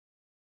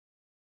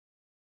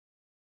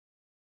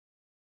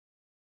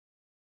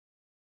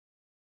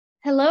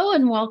Hello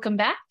and welcome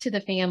back to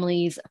the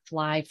Family's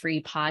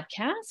Flyfree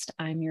podcast.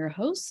 I'm your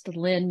host,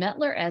 Lynn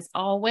Mettler. As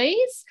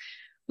always,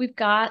 we've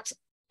got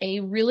a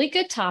really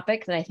good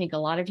topic that I think a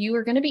lot of you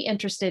are going to be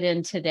interested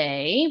in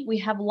today. We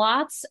have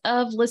lots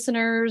of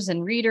listeners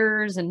and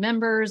readers and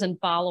members and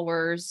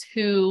followers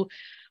who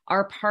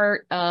are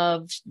part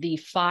of the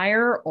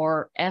FIRE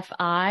or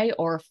FI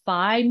or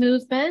FI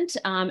movement,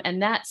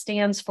 and that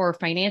stands for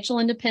Financial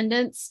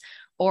Independence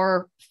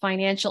or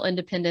Financial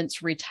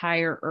Independence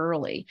Retire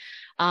Early.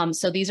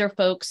 So these are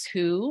folks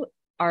who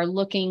are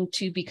looking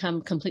to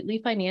become completely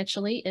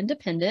financially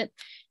independent,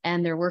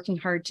 and they're working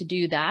hard to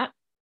do that.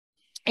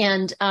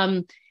 And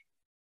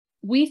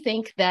we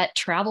think that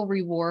travel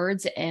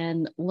rewards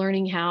and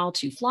learning how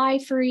to fly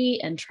free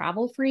and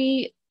travel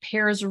free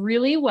pairs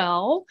really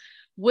well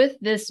with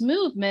this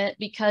movement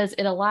because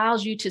it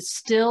allows you to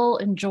still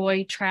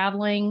enjoy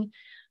traveling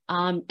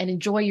and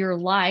enjoy your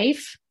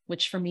life,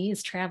 which for me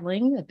is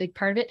traveling, a big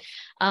part of it,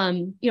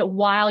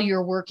 while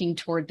you're working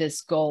toward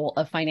this goal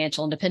of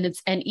financial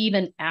independence and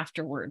even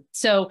afterward.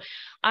 So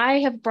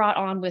I have brought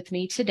on with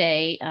me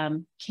today,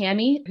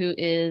 Cami, who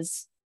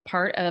is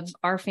part of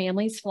our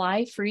family's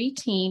Fly Free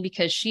team,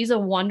 because she's a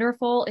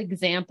wonderful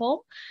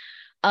example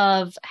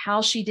of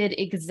how she did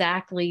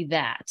exactly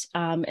that.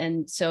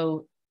 And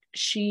so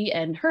she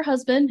and her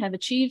husband have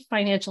achieved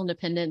financial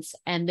independence,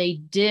 and they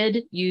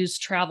did use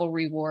travel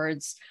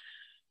rewards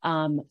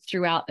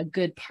throughout a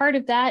good part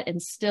of that, and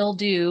still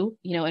do,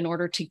 in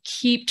order to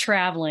keep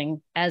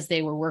traveling as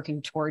they were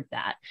working toward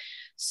that.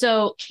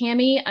 So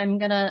Cami, I'm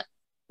going to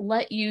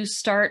let you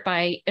start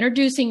by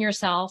introducing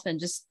yourself and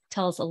just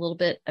tell us a little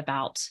bit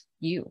about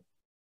you.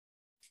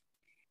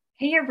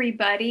 Hey,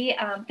 everybody.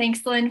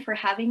 Thanks, Lynn, for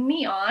having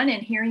me on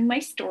and hearing my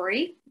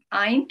story.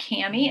 I'm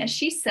Cami, as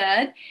she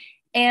said,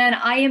 and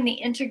I am the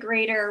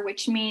integrator,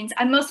 which means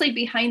I'm mostly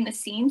behind the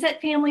scenes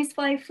at Families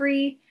Fly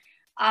Free.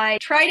 I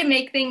try to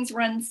make things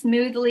run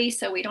smoothly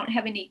so we don't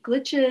have any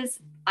glitches.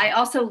 I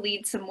also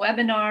lead some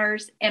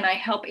webinars, and I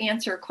help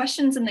answer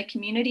questions in the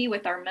community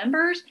with our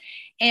members,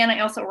 and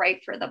I also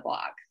write for the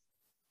blog.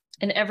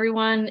 And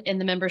everyone in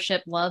the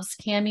membership loves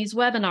Cami's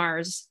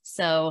webinars.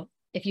 So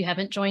if you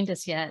haven't joined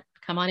us yet,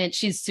 come on in.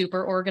 She's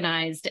super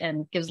organized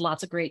and gives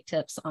lots of great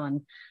tips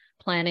on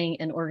planning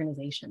and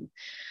organization.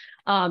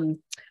 All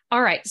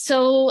right,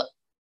 so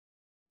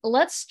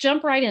let's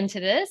jump right into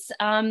this.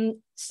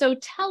 So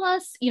tell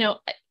us,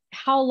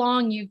 how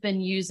long you've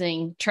been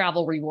using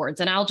travel rewards.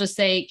 And I'll just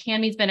say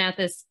Cami's been at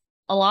this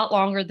a lot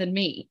longer than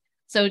me.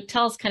 So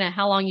tell us kind of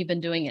how long you've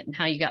been doing it and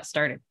how you got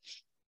started.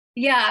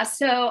 Yeah,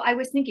 so I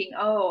was thinking,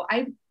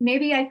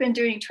 maybe I've been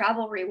doing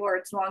travel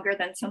rewards longer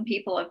than some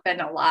people have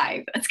been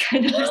alive. That's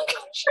kind of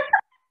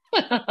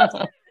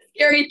a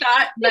scary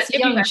thought. But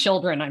young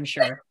children, I'm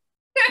sure.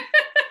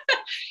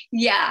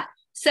 Yeah.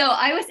 So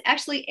I was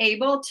actually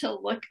able to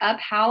look up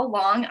how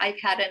long I've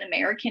had an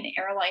American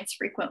Airlines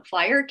frequent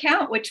flyer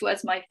account, which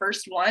was my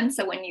first one.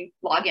 So when you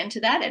log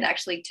into that, it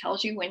actually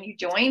tells you when you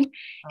joined.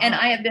 Oh. And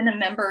I have been a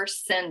member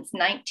since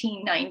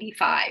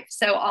 1995.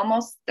 So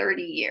almost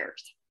 30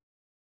 years.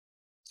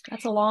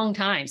 That's a long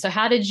time. So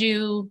how did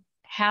you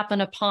happen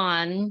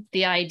upon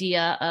the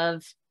idea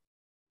of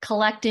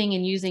collecting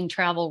and using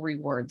travel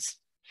rewards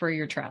for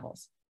your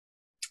travels?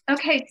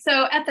 Okay,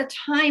 so at the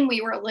time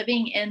we were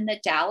living in the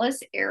Dallas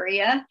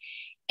area,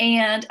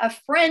 and a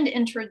friend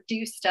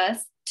introduced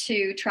us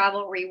to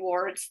travel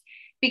rewards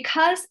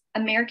because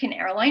American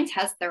Airlines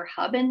has their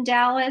hub in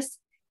Dallas.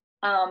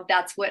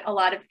 That's what a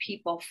lot of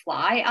people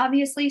fly,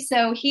 obviously.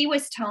 So he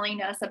was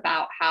telling us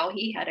about how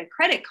he had a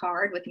credit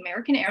card with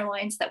American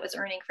Airlines that was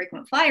earning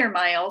frequent flyer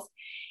miles,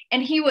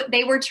 and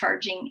they were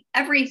charging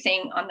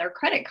everything on their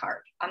credit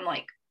card. I'm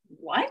like,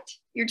 what?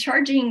 You're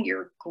charging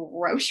your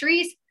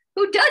groceries?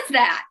 Who does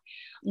that?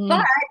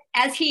 But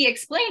as he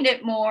explained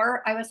it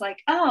more, I was like,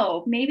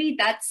 oh, maybe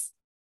that's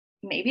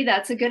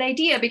a good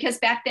idea, because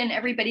back then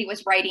everybody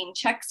was writing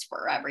checks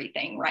for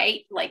everything,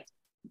 right? Like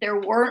there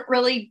weren't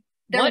really.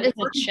 What is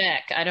a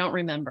check? I don't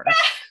remember.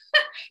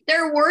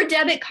 There were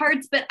debit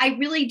cards, but I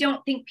really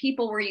don't think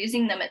people were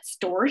using them at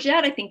stores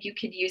yet. I think you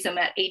could use them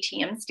at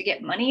ATMs to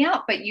get money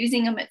out, but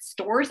using them at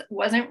stores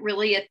wasn't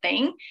really a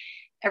thing.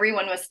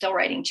 Everyone was still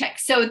writing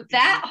checks. So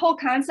that whole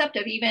concept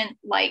of even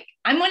like,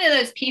 I'm one of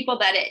those people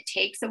that it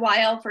takes a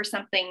while for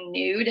something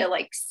new to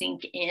like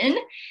sink in.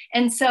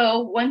 And so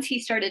once he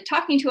started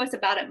talking to us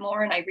about it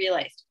more, and I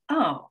realized,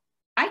 oh,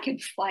 I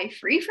could fly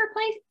free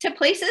to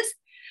places,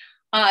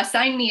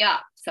 sign me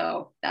up.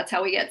 So that's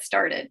how we get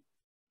started.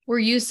 Were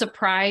you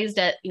surprised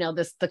at,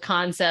 the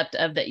concept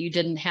of that you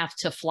didn't have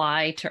to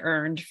fly to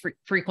earn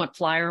frequent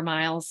flyer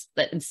miles,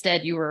 that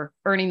instead you were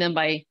earning them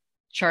by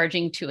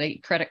charging to a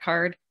credit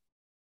card?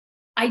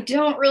 I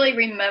don't really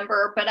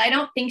remember, but I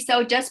don't think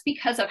so, just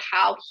because of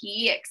how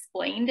he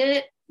explained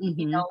it,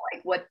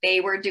 like what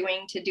they were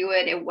doing to do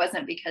it. It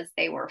wasn't because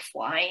they were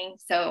flying.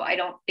 So I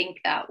don't think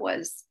that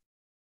was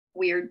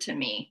weird to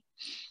me.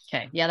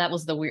 Okay. Yeah, that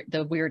was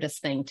the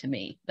weirdest thing to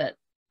me, that,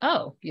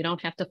 you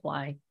don't have to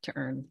fly to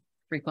earn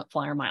frequent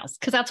flyer miles,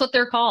 because that's what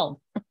they're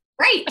called.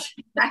 Right.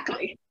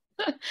 Exactly.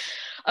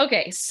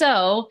 Okay.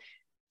 So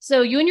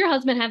So you and your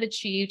husband have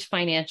achieved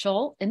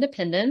financial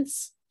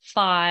independence,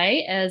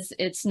 FI, as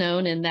it's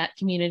known in that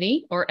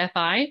community, or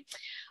FI.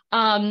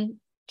 Can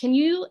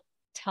you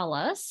tell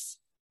us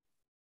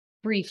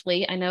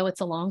briefly, I know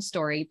it's a long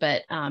story,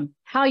 but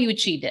how you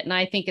achieved it? And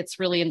I think it's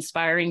really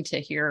inspiring to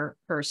hear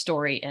her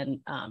story and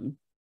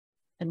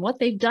what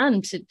they've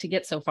done to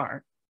get so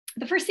far.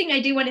 The first thing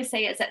I do want to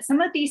say is that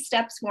some of these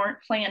steps weren't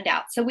planned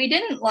out. So we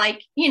didn't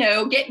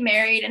get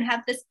married and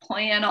have this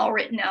plan all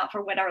written out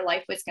for what our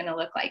life was going to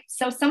look like.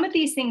 So some of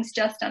these things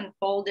just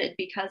unfolded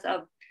because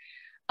of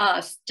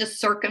just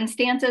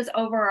circumstances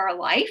over our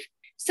life.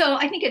 So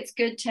I think it's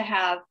good to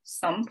have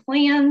some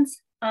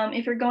plans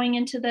if you're going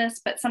into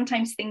this, but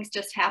sometimes things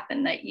just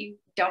happen that you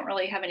don't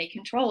really have any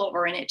control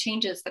over, and it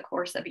changes the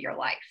course of your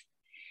life.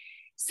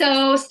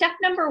 So step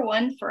number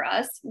one for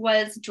us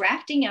was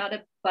drafting out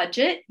a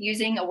budget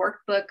using a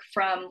workbook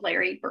from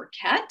Larry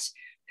Burkett,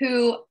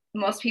 who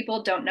most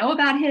people don't know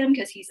about him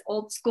because he's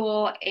old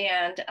school.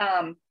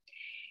 And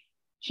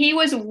he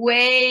was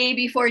way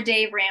before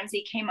Dave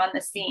Ramsey came on the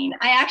scene.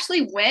 I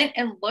actually went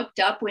and looked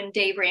up when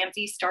Dave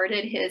Ramsey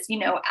started his,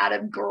 out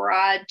of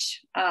garage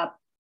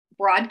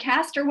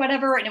broadcast or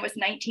whatever, and it was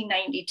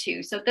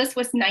 1992. So this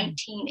was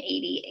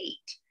 1988.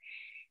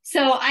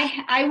 So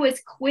I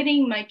was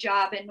quitting my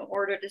job in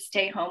order to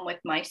stay home with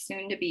my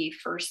soon-to-be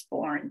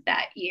firstborn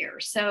that year.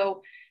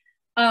 So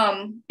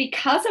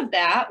because of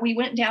that, we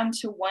went down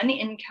to one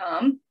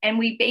income, and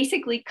we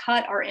basically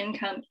cut our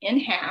income in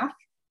half.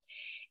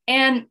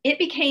 And it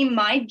became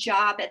my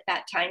job at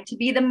that time to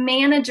be the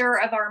manager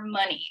of our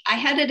money. I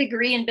had a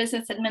degree in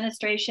business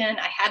administration.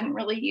 I hadn't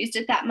really used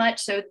it that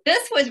much. So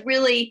this was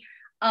really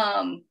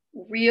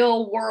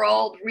real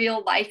world,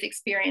 real life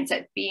experience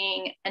at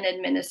being an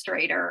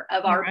administrator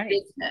of our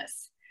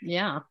business.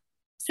 Yeah.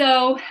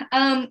 So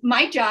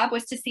my job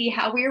was to see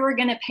how we were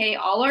going to pay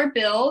all our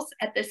bills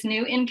at this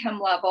new income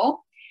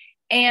level.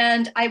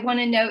 And I want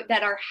to note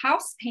that our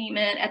house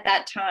payment at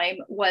that time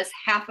was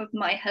half of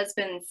my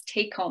husband's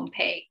take-home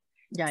pay.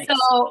 Yikes.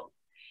 So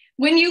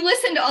when you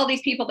listen to all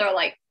these people, they're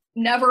like,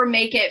 never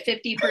make it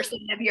 50%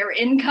 of your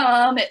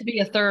income. It be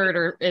a third,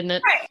 or in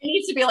it. Right. It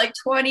needs to be like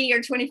 20 or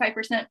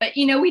 25%. But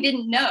we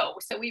didn't know.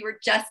 So we were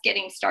just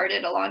getting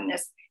started along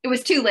this. It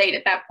was too late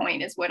at that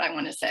point, is what I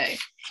want to say.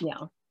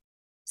 Yeah.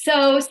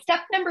 So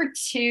step number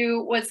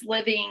two was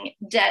living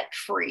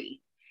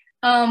debt-free.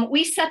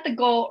 We set the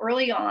goal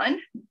early on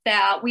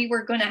that we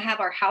were going to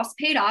have our house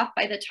paid off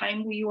by the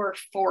time we were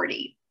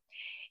 40.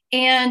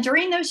 And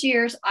during those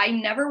years, I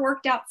never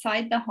worked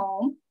outside the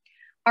home.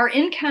 Our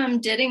income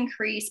did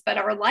increase, but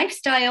our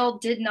lifestyle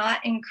did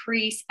not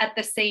increase at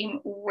the same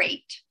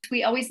rate.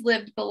 We always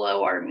lived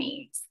below our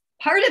means.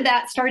 Part of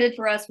that started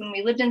for us when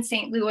we lived in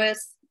St. Louis.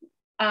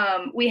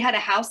 We had a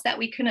house that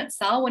we couldn't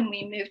sell when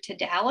we moved to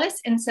Dallas.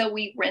 And so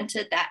we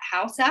rented that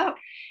house out.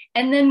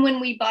 And then when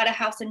we bought a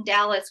house in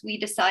Dallas, we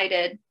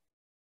decided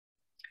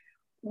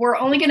we're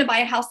only going to buy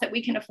a house that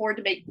we can afford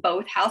to make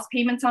both house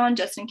payments on,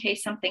 just in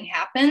case something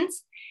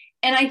happens.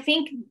 And I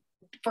think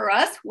for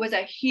us was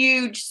a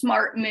huge,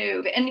 smart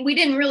move. And we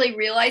didn't really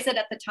realize it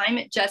at the time.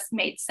 It just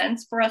made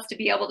sense for us to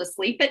be able to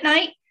sleep at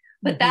night.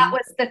 But that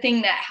was the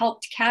thing that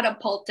helped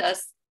catapult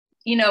us,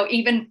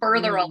 even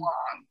further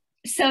along.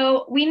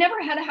 So we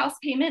never had a house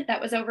payment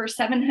that was over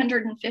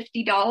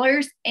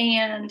 $750.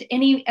 And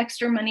any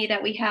extra money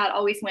that we had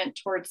always went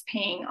towards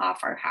paying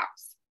off our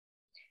house.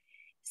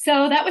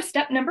 So that was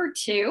step number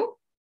two.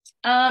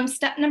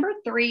 Step number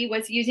three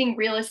was using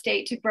real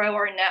estate to grow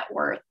our net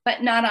worth,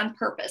 but not on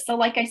purpose. So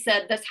like I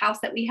said, this house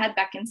that we had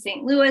back in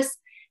St. Louis,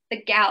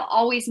 the gal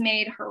always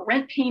made her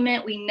rent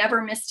payment. We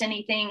never missed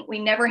anything. We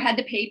never had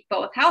to pay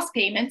both house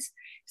payments.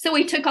 So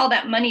we took all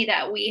that money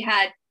that we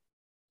had,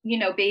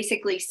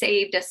 basically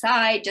saved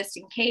aside just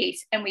in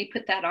case, and we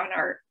put that on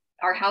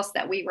our house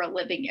that we were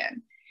living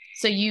in.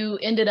 So you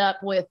ended up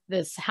with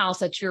this house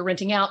that you're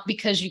renting out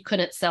because you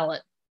couldn't sell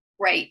it.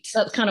 Right.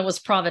 That kind of was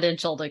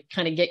providential to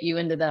kind of get you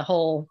into the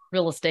whole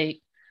real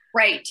estate.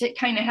 Right. To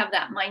kind of have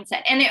that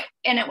mindset. And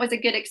it was a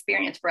good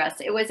experience for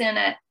us. It was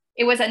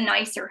a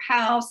nicer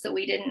house. So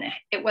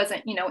it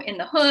wasn't, in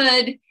the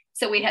hood.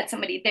 So we had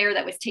somebody there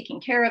that was taking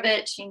care of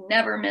it. She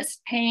never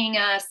missed paying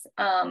us.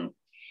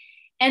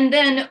 And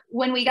then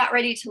when we got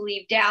ready to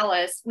leave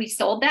Dallas, we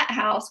sold that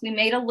house. We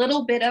made a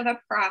little bit of a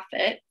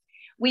profit.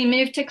 We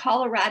moved to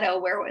Colorado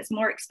where it was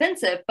more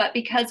expensive, but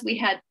because we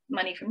had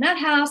money from that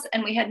house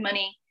and we had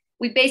money,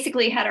 we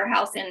basically had our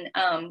house in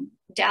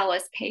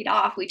Dallas paid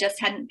off. We just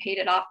hadn't paid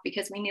it off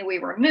because we knew we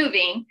were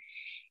moving.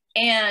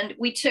 And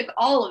we took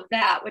all of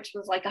that, which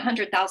was like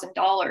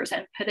 $100,000,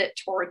 and put it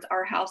towards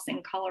our house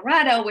in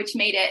Colorado, which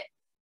made it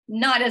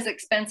not as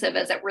expensive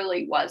as it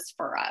really was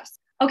for us.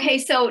 Okay,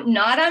 so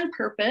not on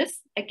purpose.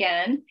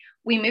 Again,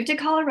 we moved to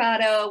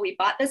Colorado. We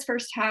bought this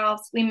first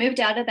house. We moved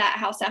out of that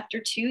house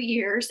after 2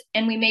 years,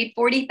 and we made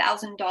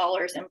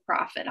 $40,000 in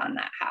profit on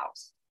that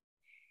house.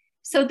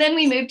 So then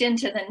we moved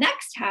into the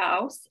next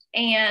house,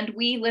 and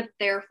we lived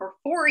there for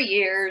 4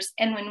 years.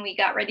 And when we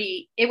got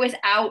ready, it was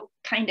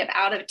kind of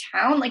out of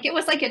town. It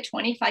was like a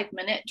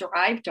 25-minute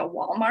drive to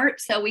Walmart.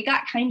 So we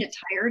got kind of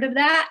tired of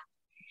that.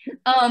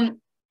 And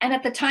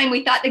at the time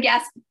we thought the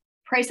gas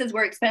prices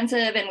were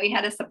expensive and we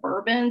had a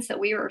Suburban. So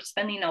we were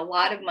spending a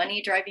lot of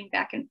money driving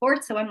back and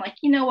forth. So I'm like,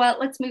 you know what,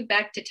 let's move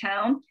back to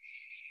town.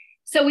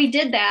 So we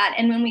did that.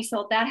 And when we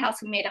sold that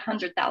house, we made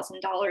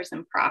 $100,000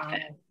 in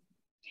profit. Wow.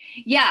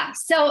 Yeah.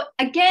 So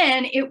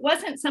again, it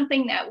wasn't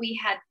something that we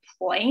had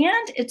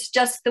planned. It's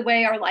just the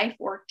way our life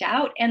worked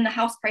out. And the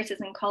house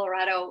prices in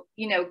Colorado,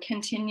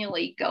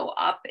 continually go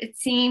up, it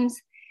seems.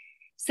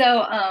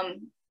 So,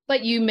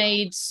 but you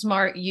made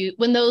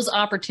when those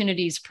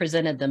opportunities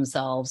presented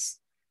themselves,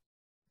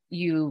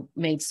 you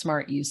made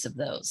smart use of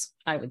those,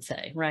 I would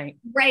say, right?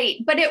 Right.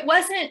 But it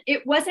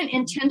wasn't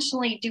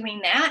intentionally doing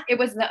that. It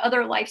was the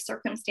other life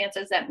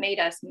circumstances that made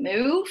us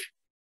move.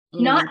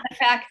 Not the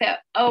fact that,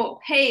 oh,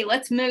 hey,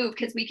 let's move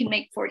because we can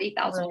make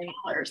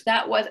 $40,000.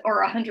 That was,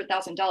 or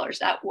 $100,000.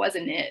 That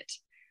wasn't it.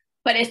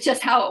 But it's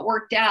just how it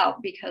worked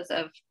out because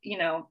of,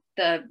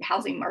 the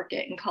housing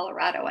market in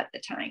Colorado at the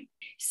time.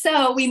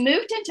 So we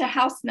moved into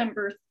house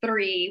number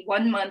 3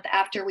 1 month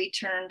after we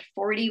turned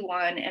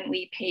 41, and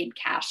we paid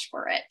cash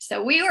for it.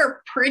 So we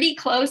were pretty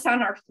close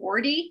on our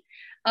 40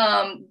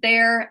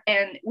 there,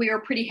 and we were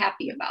pretty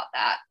happy about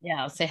that.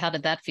 Yeah. So how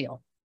did that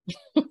feel?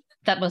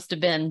 That must have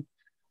been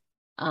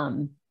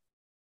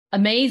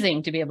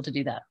amazing to be able to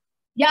do that.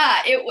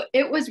 Yeah,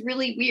 it was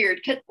really weird.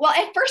 Well,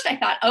 at first I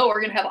thought, oh,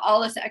 we're going to have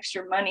all this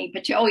extra money,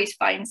 but you always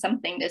find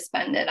something to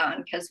spend it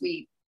on because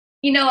we,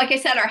 like I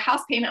said, our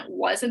house payment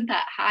wasn't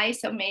that high.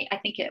 So I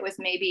think it was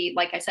maybe,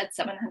 like I said,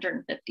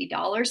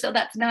 $750. So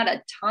that's not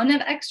a ton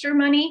of extra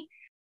money.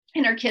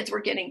 And our kids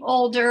were getting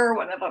older.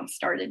 One of them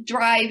started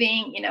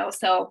driving,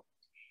 so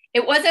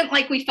it wasn't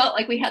like we felt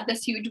like we had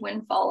this huge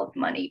windfall of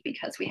money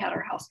because we had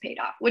our house paid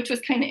off, which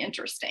was kind of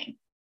interesting.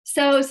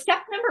 So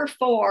step number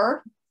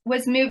 4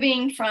 was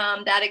moving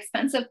from that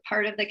expensive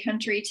part of the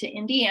country to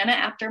Indiana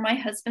after my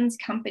husband's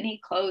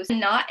company closed,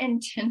 not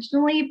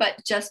intentionally,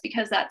 but just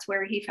because that's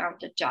where he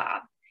found a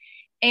job.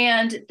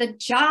 And the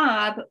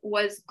job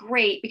was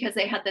great because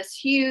they had this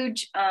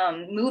huge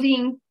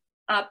moving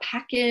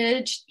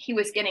package. He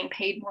was getting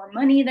paid more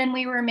money than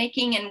we were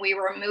making, and we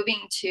were moving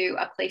to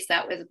a place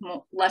that was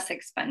less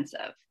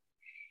expensive.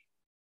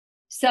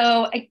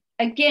 So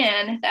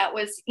again, that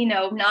was,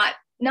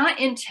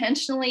 not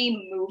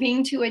intentionally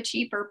moving to a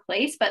cheaper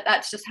place, but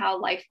that's just how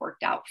life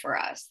worked out for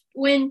us.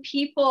 When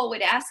people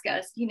would ask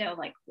us,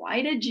 like,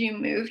 why did you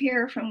move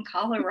here from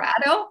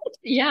Colorado?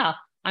 Yeah,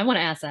 I want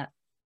to ask that.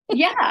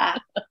 Yeah.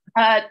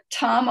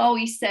 Tom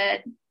always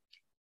said,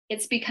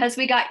 it's because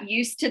we got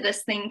used to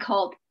this thing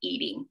called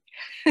eating.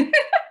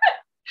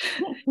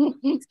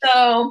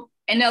 So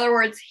in other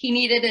words, he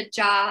needed a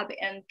job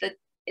and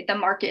the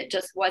market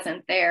just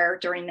wasn't there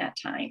during that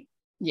time.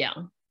 Yeah.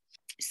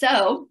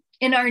 So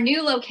in our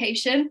new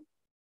location,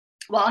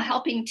 while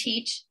helping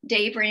teach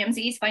Dave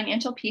Ramsey's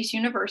Financial Peace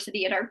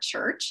University at our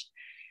church,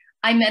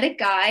 I met a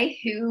guy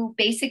who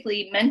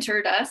basically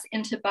mentored us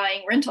into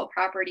buying rental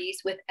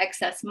properties with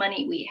excess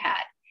money we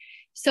had.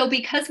 So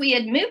because we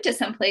had moved to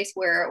someplace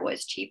where it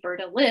was cheaper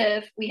to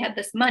live, we had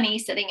this money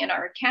sitting in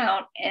our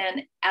account.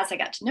 And as I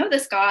got to know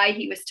this guy,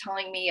 he was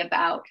telling me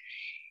about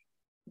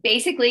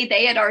basically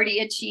they had already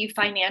achieved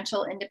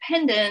financial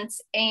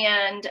independence.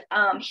 And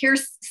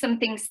here's some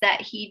things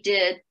that he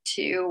did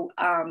to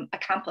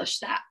accomplish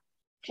that.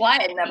 Well,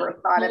 I had never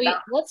thought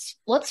about.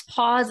 Let's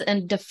pause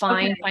and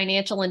define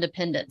financial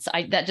independence.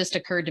 That just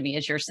occurred to me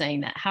as you're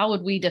saying that. How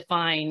would we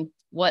define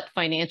what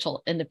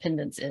financial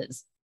independence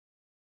is?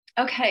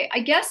 Okay,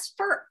 I guess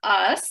for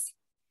us,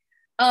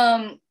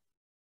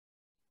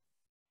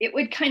 it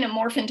would kind of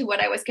morph into what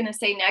I was going to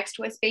say next,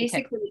 was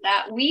basically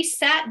that we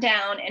sat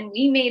down and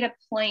we made a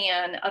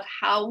plan of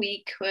how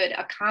we could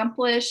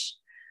accomplish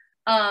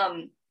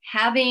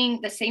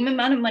having the same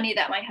amount of money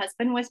that my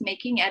husband was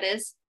making at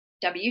his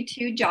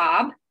W-2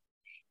 job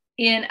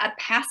in a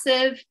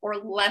passive or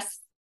less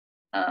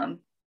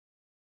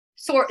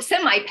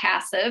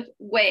semi-passive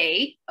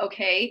way.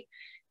 Okay.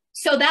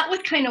 So that was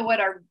kind of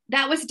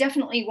that was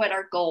definitely what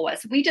our goal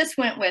was. We just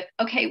went with,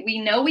 okay, we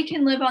know we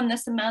can live on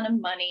this amount of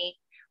money.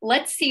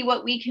 Let's see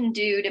what we can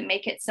do to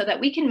make it so that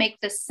we can make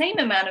the same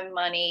amount of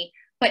money,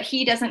 but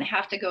he doesn't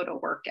have to go to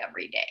work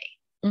every day.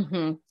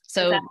 Mm-hmm.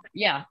 So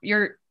yeah,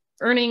 you're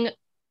earning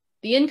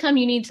the income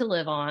you need to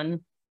live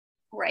on.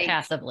 Right.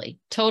 Passively,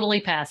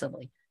 totally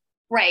passively.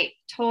 Right.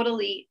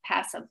 Totally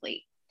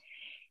passively.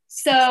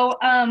 So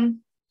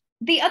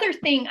the other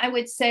thing I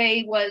would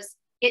say was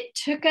it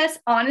took us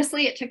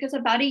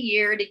about a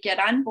year to get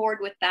on board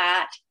with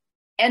that.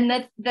 And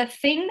the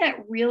thing that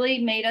really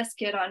made us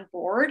get on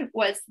board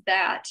was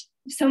that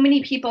so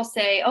many people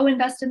say, oh,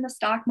 invest in the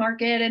stock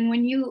market. And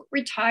when you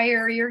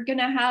retire, you're going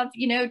to have,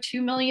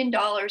 $2 million.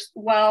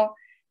 Well,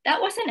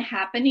 that wasn't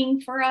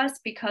happening for us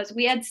because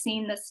we had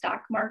seen the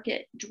stock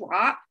market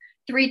drop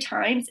 3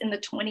 times in the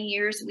 20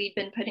 years we've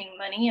been putting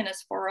money in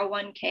his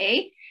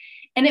 401k.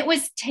 And it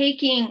was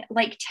taking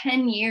like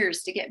 10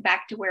 years to get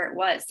back to where it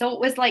was. So it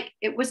was like,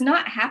 it was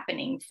not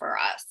happening for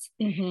us.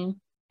 Mm-hmm.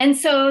 And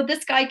so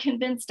this guy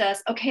convinced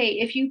us,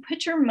 okay, if you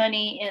put your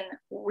money in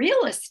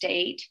real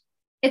estate,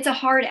 it's a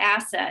hard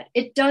asset.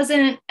 It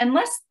doesn't,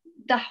 unless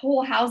the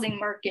whole housing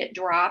market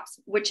drops,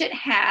 which it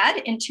had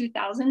in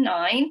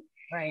 2009.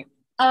 Right.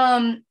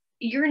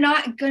 You're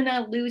not going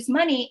to lose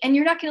money. And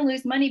you're not going to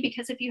lose money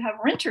because if you have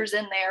renters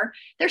in there,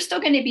 they're still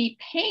going to be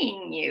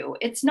paying you.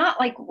 It's not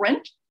like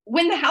rent.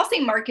 When the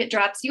housing market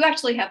drops, you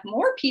actually have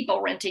more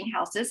people renting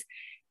houses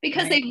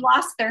because Right. they've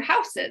lost their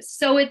houses.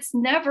 So it's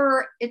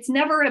never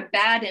a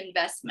bad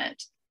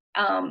investment.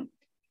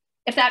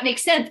 If that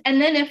makes sense. And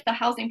then if the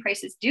housing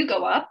prices do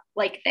go up,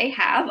 like they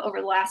have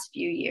over the last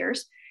few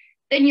years,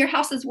 then your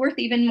house is worth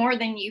even more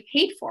than you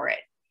paid for it.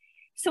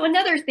 So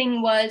another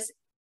thing was,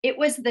 it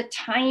was the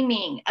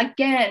timing,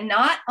 again,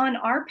 not on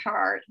our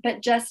part,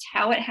 but just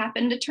how it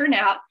happened to turn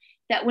out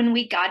that when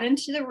we got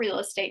into the real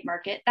estate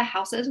market, the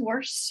houses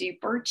were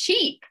super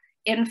cheap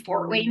in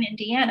Fort Wayne,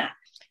 Indiana.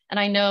 And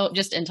I know,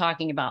 just in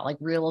talking about like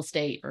real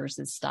estate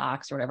versus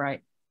stocks or whatever,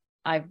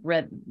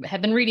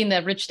 have been reading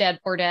the Rich Dad,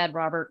 Poor Dad,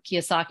 Robert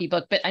Kiyosaki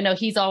book, but I know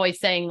he's always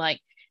saying, like,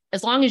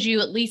 as long as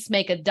you at least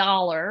make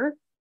 $1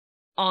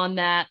 on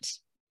that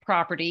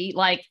property,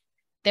 like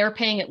they're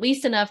paying at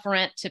least enough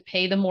rent to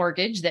pay the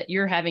mortgage that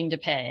you're having to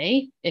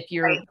pay if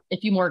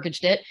you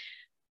mortgaged it,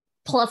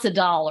 plus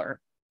 $1,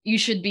 you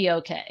should be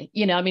okay.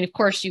 I mean, of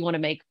course you want to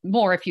make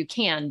more if you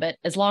can, but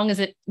as long as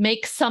it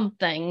makes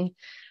something,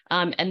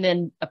 and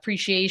then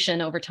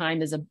appreciation over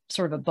time is a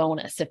sort of a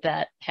bonus if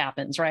that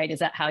happens, right? Is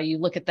that how you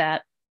look at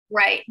that?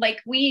 Right. Like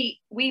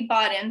we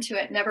bought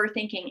into it, never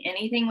thinking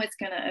anything was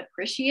going to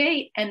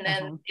appreciate. And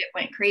then it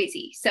went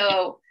crazy.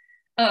 So,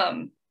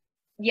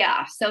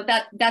 yeah, so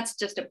that's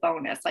just a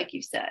bonus, like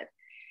you said.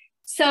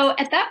 So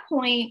at that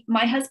point,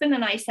 my husband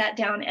and I sat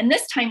down, and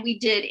this time we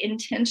did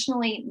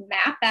intentionally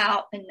map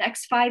out the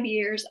next 5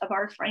 years of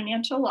our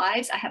financial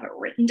lives. I have it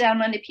written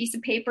down on a piece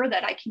of paper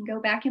that I can go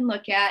back and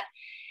look at.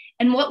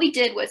 And what we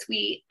did was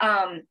we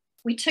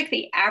took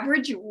the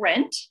average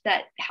rent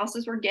that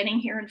houses were getting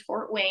here in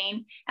Fort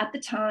Wayne at the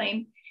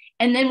time,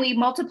 and then we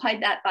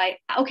multiplied that by,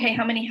 okay,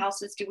 how many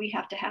houses do we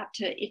have to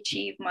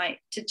achieve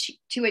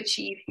to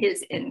achieve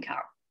his income?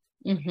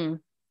 Mm-hmm.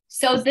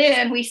 So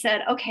then we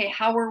said, okay,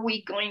 how are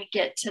we going to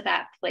get to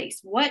that place?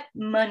 What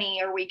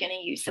money are we going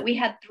to use? So we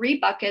had 3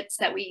 buckets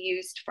that we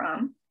used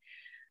from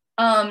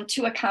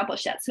to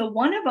accomplish that. So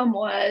one of them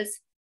was,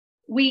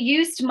 we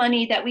used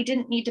money that we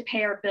didn't need to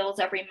pay our bills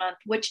every month,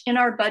 which in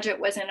our budget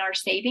was in our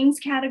savings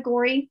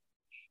category.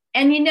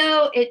 And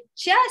it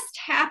just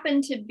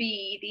happened to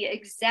be the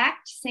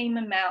exact same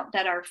amount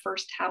that our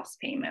first house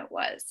payment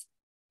was.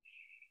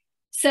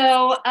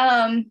 So,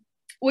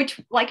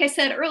 which, like I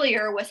said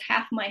earlier, was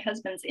half my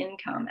husband's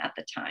income at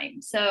the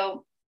time.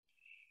 So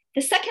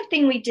the second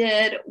thing we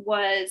did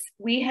was,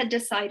 we had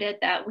decided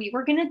that we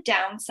were going to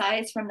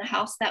downsize from the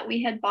house that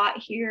we had bought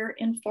here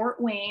in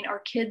Fort Wayne. Our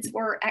kids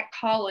were at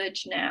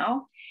college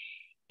now.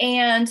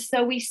 And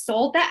so we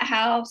sold that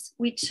house.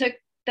 We took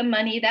the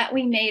money that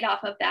we made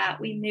off of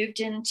that. We moved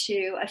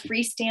into a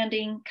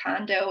freestanding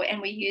condo,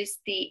 and we used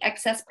the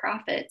excess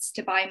profits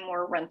to buy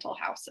more rental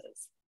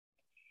houses.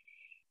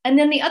 And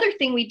then the other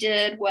thing we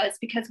did was,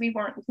 because we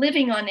weren't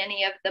living on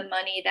any of the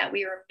money that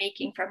we were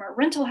making from our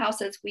rental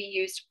houses, we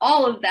used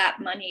all of that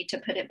money to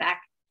put it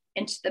back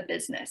into the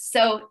business.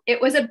 So it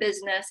was a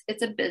business.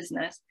 It's a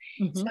business.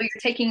 Mm-hmm. So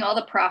you're taking all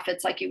the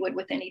profits like you would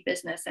with any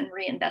business and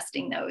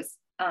reinvesting those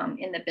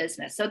in the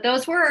business. So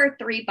those were our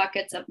 3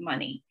 buckets of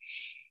money.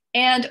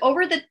 And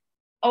over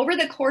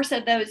the course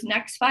of those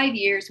next 5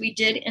 years, we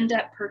did end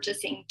up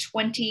purchasing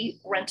 20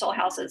 rental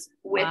houses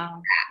with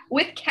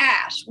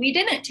cash. We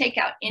didn't take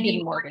out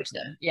any mortgage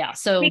them. Yeah.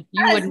 So you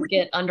wouldn't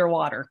get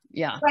underwater.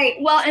 Yeah. Right.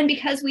 Well, and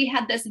because we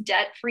had this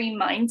debt-free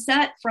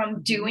mindset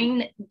from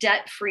doing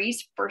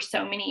debt-free for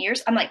so many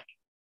years, I'm like,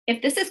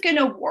 if this is going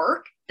to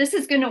work, this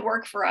is going to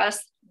work for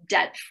us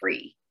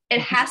debt-free.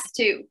 It has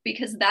to,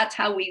 because that's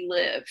how we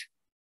live.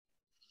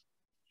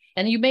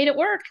 And you made it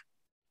work.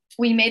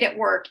 We made it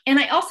work. And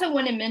I also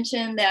want to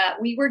mention that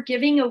we were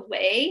giving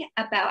away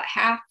about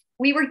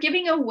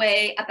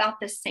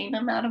the same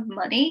amount of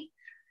money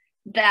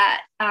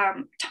that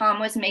Tom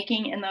was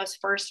making in those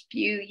first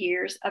few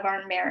years of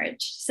our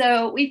marriage.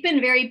 So we've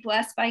been very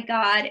blessed by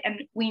God,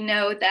 and we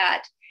know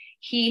that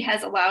He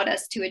has allowed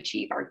us to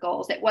achieve our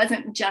goals. It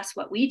wasn't just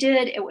what we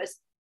did, it was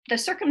the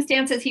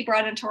circumstances He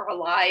brought into our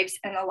lives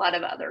and a lot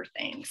of other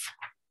things.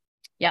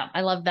 Yeah,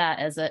 I love that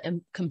as a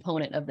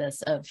component of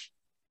this, of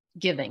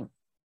giving.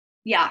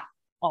 Yeah.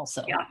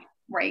 Also. Yeah,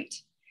 right.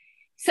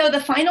 So the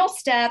final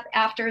step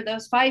after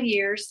those 5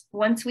 years,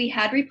 once we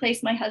had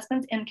replaced my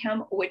husband's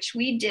income, which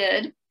we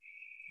did,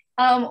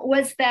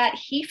 was that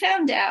he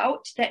found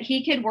out that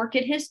he could work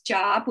at his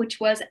job, which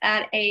was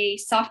at a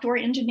software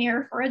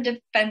engineer for a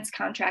defense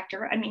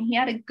contractor. I mean, he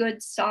had a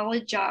good,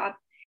 solid job.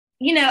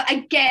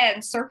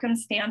 Again,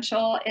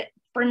 circumstantial.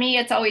 For me,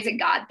 it's always a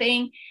God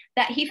thing,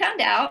 that he found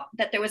out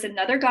that there was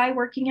another guy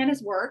working at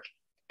his work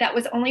that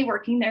was only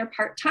working there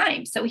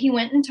part-time. So he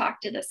went and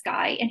talked to this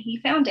guy, and he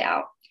found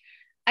out,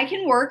 I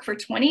can work for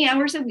 20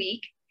 hours a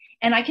week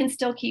and I can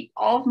still keep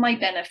all of my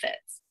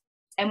benefits.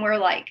 And we're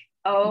like,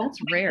 oh, that's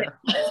rare.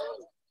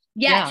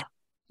 Yes.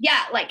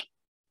 Yeah. Like,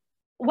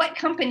 what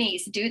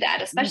companies do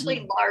that,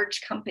 especially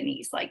large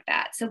companies like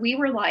that. So we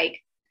were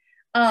like,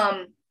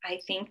 I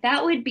think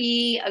that would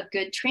be a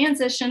good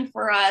transition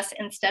for us,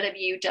 instead of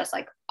you just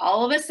like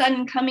all of a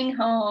sudden coming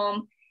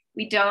home.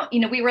 We don't,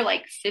 we were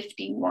like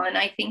 51,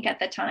 I think at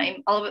the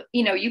time, all of it,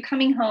 you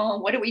coming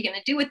home, what are we going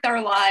to do with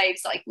our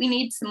lives? Like, we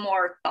need some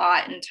more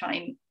thought and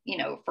time,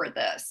 for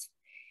this.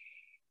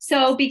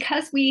 So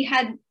because we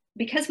had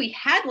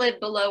lived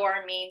below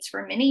our means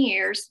for many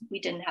years, we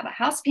didn't have a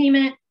house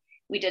payment.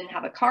 We didn't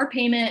have a car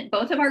payment.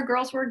 Both of our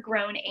girls were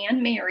grown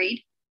and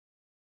married.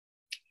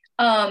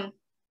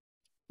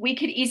 We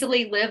could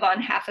easily live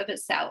on half of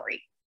his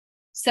salary.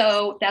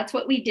 So that's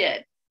what we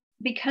did.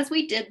 Because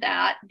we did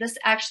that, this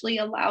actually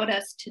allowed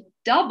us to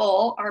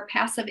double our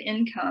passive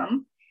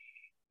income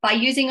by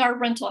using our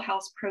rental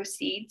house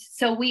proceeds.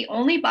 So we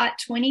only bought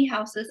 20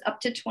 houses, up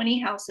to 20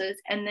 houses.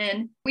 And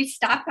then we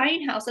stopped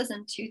buying houses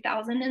in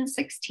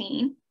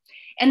 2016.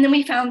 And then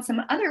we found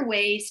some other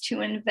ways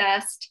to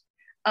invest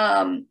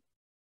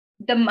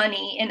the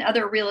money in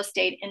other real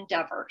estate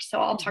endeavors. So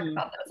I'll talk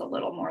about those a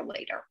little more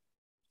later.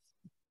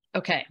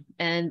 Okay.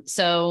 And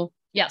so,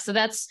 so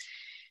that's,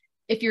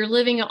 if you're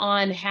living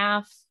on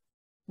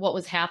what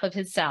was half of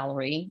his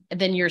salary, and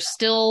then you're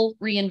still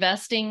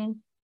reinvesting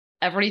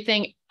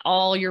everything,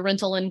 all your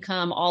rental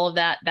income, all of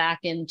that back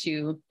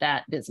into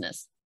that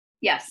business.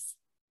 Yes.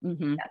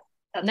 Mm-hmm. Yes,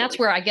 and that's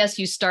where I guess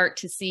you start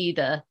to see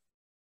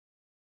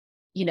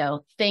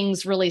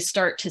things really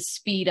start to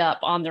speed up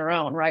on their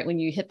own, right? When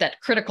you hit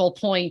that critical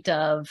point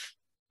of,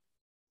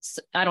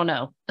 I don't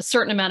know, a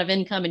certain amount of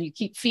income and you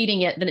keep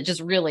feeding it, then it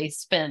just really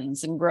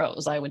spins and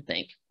grows, I would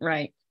think,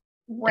 right?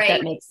 Right. If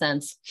that makes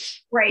sense.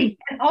 Right.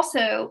 And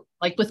also,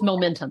 like with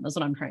momentum is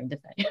what I'm trying to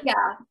say. Yeah.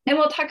 And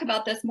we'll talk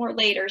about this more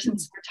later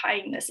since we're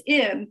tying this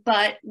in,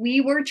 but we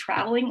were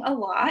traveling a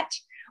lot.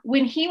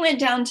 When he went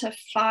down to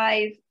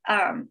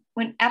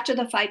after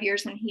the 5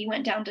 years, when he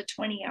went down to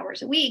 20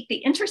 hours a week, the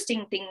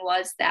interesting thing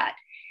was that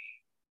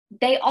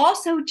they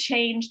also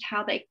changed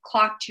how they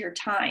clocked your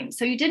time.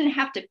 So you didn't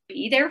have to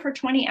be there for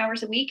 20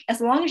 hours a week.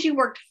 As long as you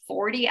worked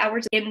 40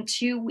 hours in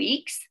 2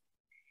 weeks,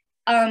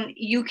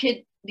 you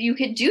could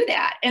do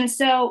that. And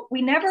so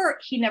he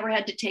never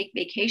had to take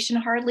vacation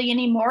hardly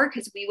anymore,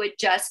 because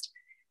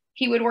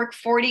he would work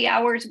 40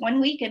 hours one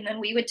week and then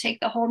we would take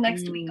the whole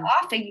next week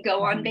off and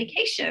go on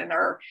vacation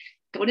or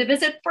go to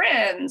visit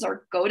friends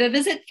or go to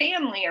visit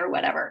family or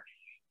whatever.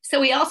 So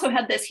we also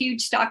had this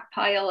huge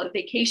stockpile of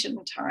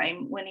vacation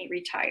time when he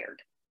retired.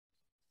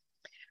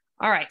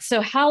 All right.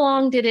 So how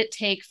long did it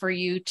take for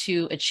you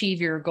to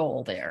achieve your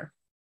goal there?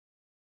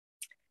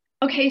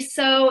 Okay,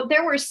 so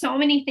there were so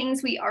many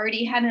things we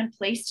already had in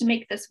place to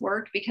make this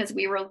work, because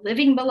we were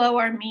living below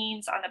our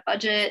means on a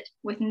budget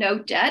with no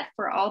debt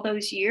for all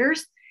those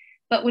years.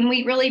 But when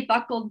we really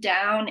buckled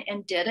down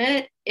and did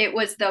it, it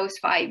was those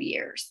 5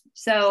 years.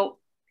 So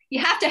you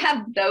have to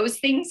have those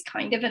things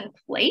kind of in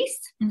place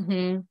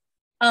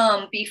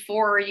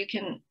before you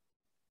can,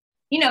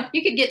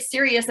 you could get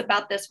serious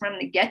about this from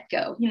the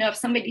get-go. If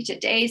somebody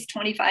today is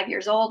 25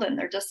 years old and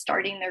they're just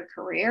starting their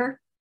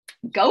career,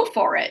 go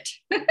for it.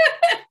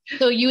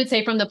 So you would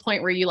say from the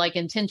point where you like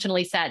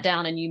intentionally sat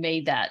down and you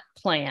made that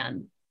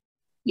plan.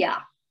 Yeah.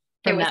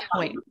 From that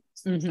point.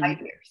 5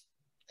 years.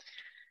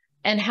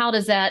 And how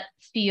does that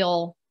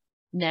feel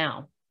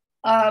now?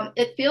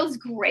 It feels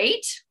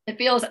great. It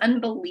feels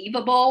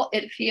unbelievable.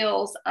 It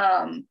feels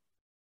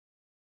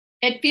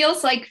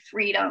like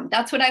freedom.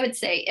 That's what I would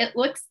say. It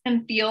looks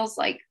and feels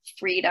like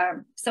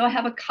freedom. So I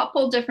have a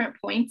couple different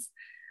points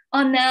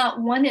on that.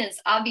 One is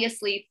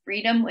obviously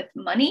freedom with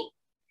money.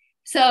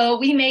 So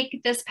we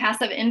make this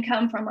passive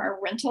income from our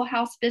rental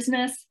house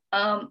business.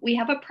 We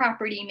have a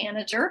property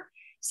manager.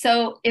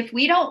 So if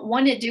we don't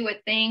want to do a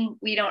thing,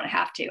 we don't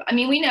have to. I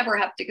mean, we never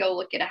have to go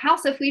look at a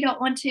house if we don't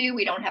want to.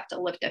 We don't have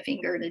to lift a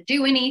finger to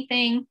do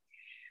anything.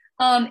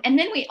 And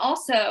then we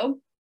also,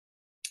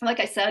 like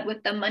I said,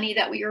 with the money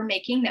that we were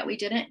making that we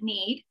didn't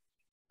need,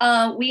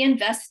 we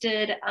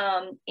invested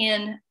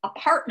in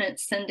apartment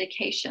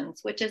syndications,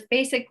 which is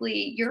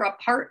basically you're a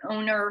part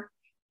owner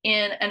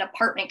in an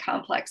apartment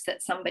complex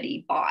that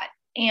somebody bought.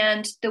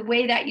 And the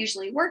way that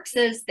usually works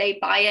is they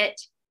buy it,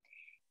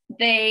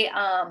 they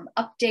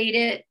update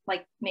it,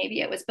 like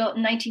maybe it was built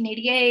in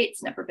 1988,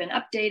 it's never been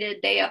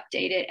updated, they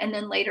update it, and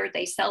then later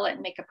they sell it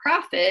and make a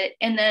profit.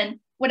 And then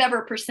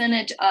whatever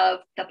percentage of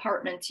the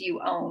apartments you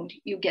owned,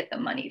 you get the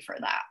money for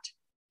that.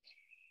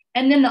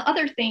 And then the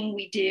other thing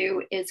we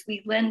do is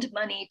we lend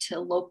money to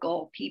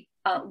local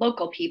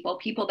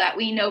people that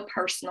we know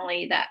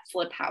personally that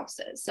flip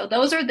houses. So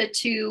those are the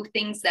two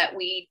things that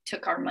we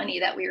took our money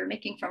that we were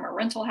making from our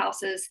rental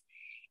houses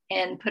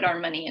and put our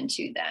money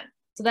into then.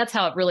 So that's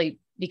how it really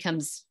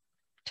becomes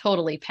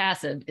totally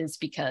passive, is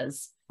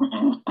because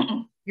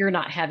you're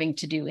not having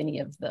to do any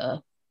of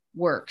the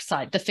work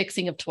side, the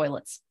fixing of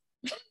toilets.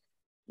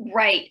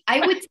 Right.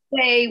 I would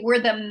say we're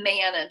the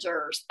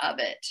managers of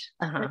it.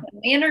 We're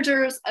the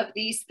managers of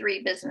these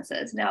three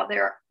businesses. Now,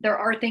 there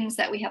are things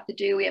that we have to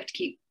do. We have to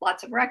keep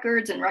lots of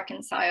records and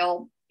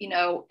reconcile,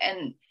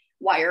 and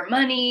wire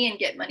money and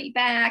get money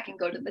back and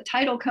go to the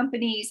title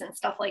companies and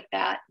stuff like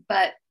that.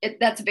 But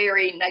that's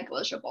very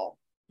negligible.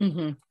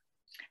 Mm-hmm.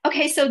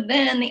 Okay, so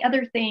then the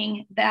other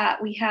thing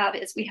that we have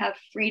is we have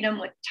freedom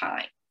with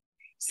time.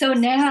 So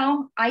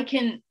now I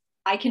can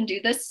do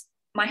this.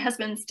 My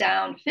husband's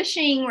down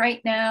fishing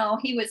right now.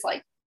 He was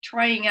like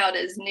trying out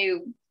his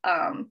new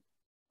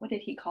what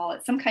did he call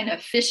it? Some kind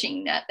of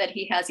fishing net that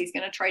he has. He's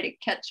going to try to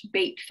catch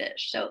bait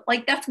fish. So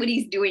like that's what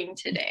he's doing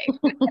today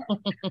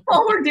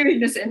while we're doing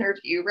this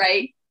interview,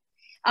 right?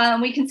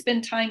 We can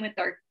spend time with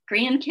our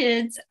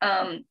grandkids.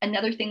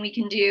 Another thing we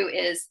can do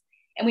is,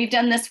 and we've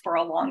done this for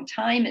a long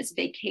time, is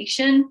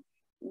vacation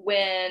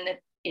when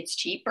it's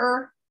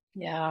cheaper.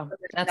 Yeah,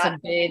 that's a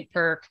big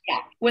perk. Yeah,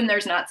 when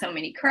there's not so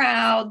many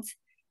crowds.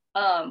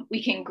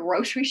 We can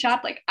grocery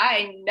shop. Like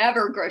I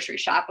never grocery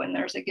shop when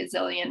there's a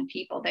gazillion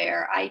people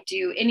there. I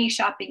do any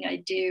shopping I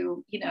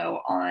do,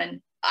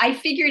 I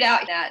figured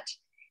out that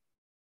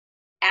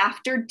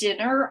after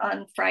dinner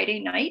on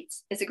Friday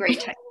nights is a great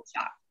time to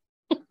shop.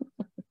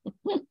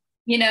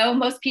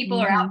 Most people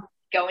are out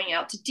going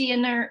out to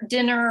dinner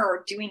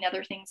or doing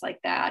other things like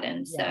that.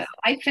 And so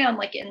I found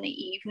like in the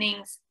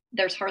evenings,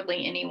 there's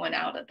hardly anyone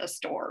out at the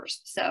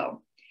stores.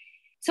 So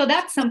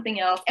that's something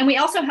else. And we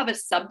also have a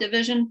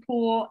subdivision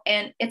pool,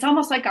 and it's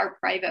almost like our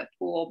private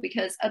pool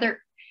because other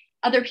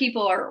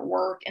people are at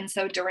work. And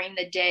so during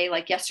the day,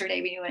 like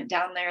yesterday, when we went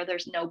down there,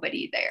 there's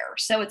nobody there.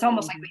 So it's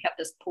almost like we have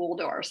this pool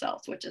to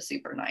ourselves, which is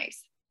super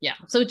nice. Yeah.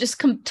 So just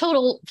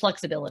total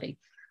flexibility.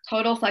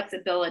 Total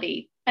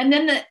flexibility. And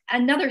then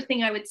another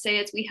thing I would say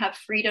is we have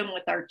freedom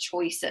with our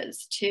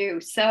choices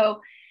too. So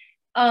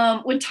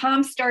when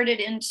Tom started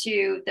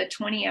into the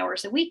 20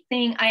 hours a week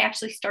thing, I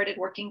actually started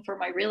working for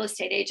my real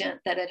estate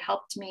agent that had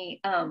helped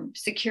me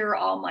secure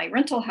all my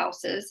rental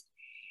houses.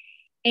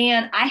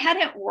 And I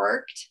hadn't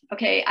worked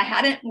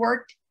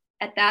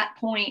at that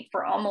point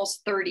for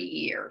almost 30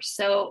 years.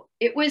 So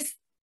it was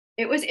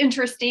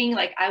interesting.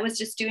 Like I was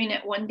just doing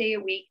it one day a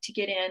week to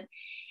get in.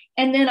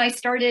 And then I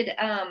started,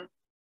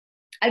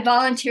 I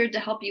volunteered to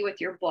help you with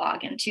your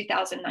blog in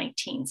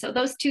 2019. So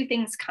those two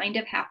things kind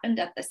of happened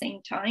at the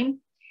same time.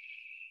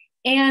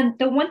 And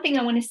the one thing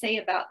I want to say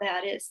about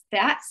that is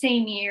that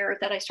same year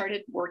that I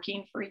started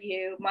working for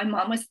you, my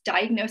mom was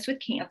diagnosed with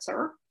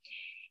cancer,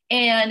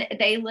 and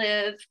they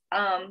live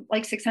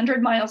like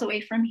 600 miles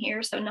away from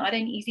here. So not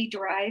an easy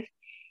drive.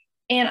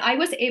 And I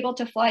was able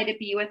to fly to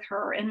be with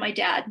her and my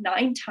dad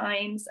 9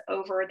 times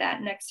over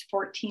that next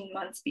 14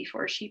 months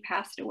before she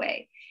passed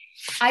away.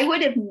 I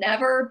would have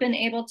never been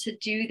able to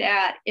do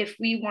that if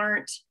we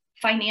weren't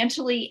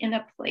financially in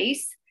a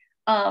place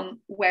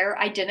where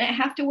I didn't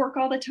have to work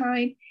all the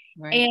time.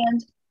 Right.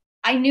 And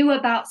I knew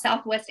about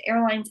Southwest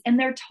Airlines and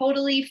their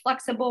totally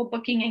flexible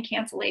booking and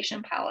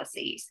cancellation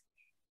policies.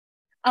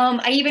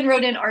 I even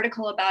wrote an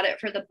article about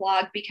it for the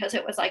blog because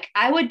it was like,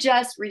 I would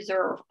just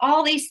reserve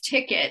all these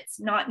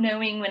tickets, not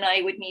knowing when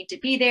I would need to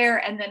be there.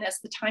 And then as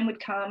the time would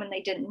come and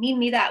they didn't need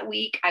me that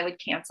week, I would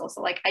cancel.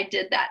 So like I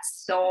did that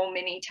so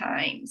many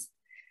times.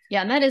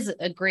 Yeah. And that is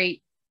a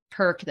great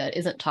perk that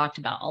isn't talked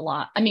about a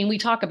lot. I mean, we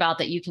talk about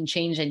that you can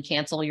change and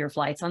cancel your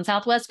flights on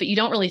Southwest, but you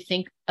don't really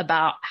think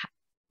about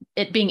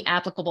it being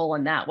applicable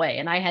in that way.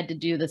 And I had to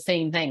do the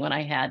same thing when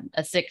I had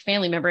a sick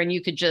family member, and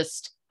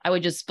I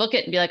would just book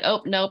it and be like,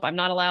 oh, nope, I'm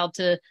not allowed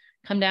to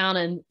come down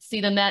and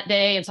see them that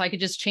day. And so I could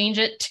just change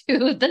it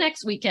to the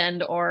next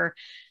weekend, or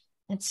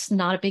it's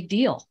not a big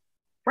deal.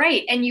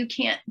 Right. And you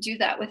can't do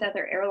that with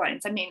other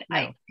airlines. I mean,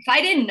 no. If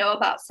I didn't know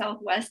about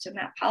Southwest and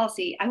that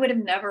policy, I would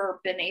have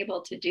never been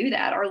able to do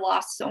that or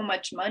lost so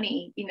much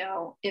money,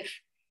 if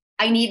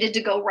I needed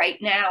to go right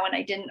now and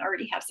I didn't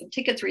already have some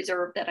tickets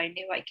reserved that I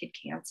knew I could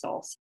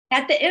cancel.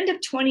 At the end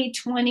of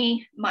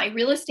 2020, my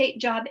real estate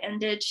job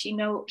ended.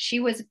 She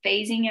was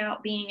phasing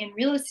out being in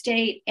real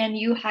estate, and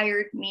you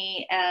hired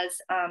me as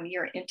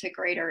your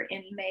integrator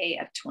in May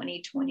of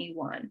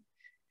 2021.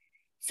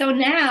 So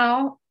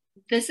now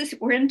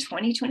we're in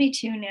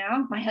 2022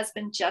 now. My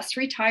husband just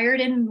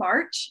retired in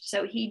March.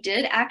 So he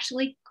did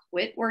actually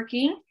quit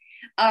working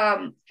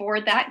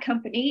for that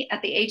company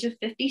at the age of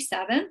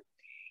 57.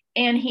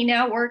 And he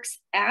now works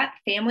at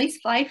Families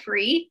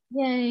Flyfree.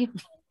 Yay.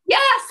 Yeah,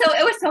 so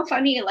it was so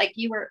funny. Like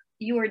you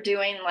were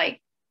doing,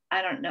 like,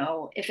 I don't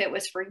know if it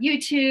was for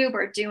YouTube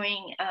or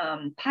doing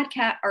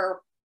podcast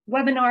or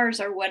webinars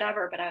or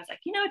whatever, but I was like,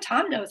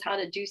 Tom knows how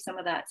to do some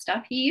of that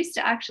stuff. He used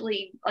to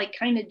actually like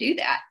kind of do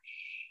that.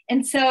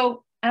 And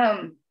so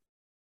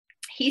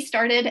he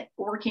started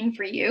working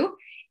for you.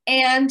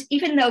 And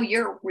even though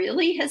you're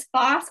really his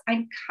boss,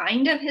 I'm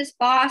kind of his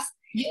boss.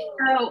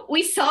 So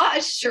we saw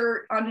a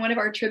shirt on one of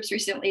our trips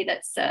recently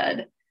that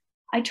said,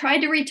 I tried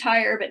to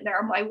retire, but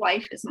now my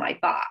wife is my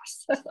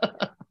boss.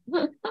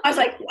 I was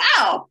like,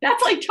 wow,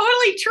 that's like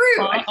totally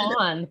true.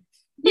 I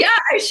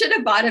should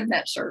have bought him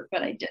that shirt,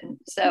 but I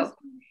didn't. So,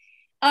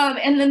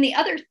 and then the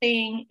other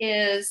thing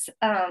is,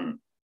 I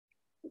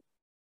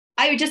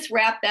would just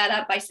wrap that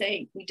up by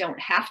saying we don't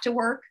have to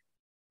work.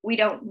 We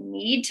don't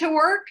need to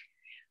work.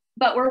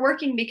 but we're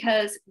working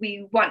because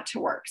we want to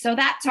work. So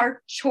that's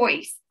our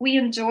choice. We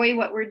enjoy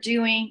what we're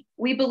doing.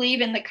 We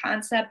believe in the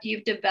concept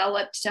you've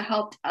developed to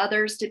help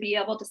others to be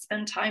able to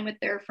spend time with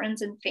their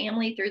friends and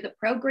family through the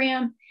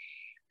program,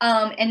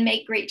 and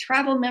make great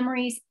travel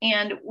memories.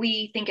 And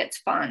we think it's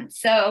fun.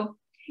 So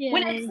Yay.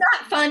 when it's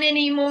not fun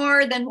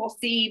anymore, then we'll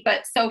see.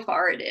 But so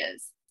far it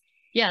is.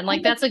 Yeah. And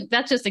like,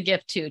 that's just a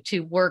gift too,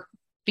 to work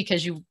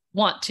because you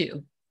want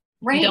to.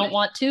 Right. You don't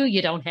want to,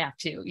 you don't have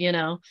to, you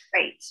know?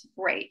 Right,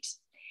 right.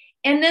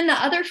 And then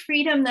the other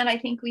freedom that I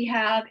think we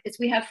have is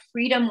we have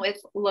freedom with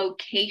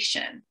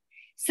location.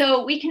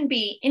 So we can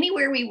be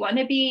anywhere we want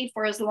to be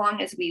for as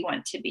long as we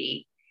want to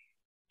be.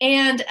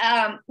 And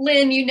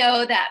Lynn, you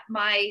know that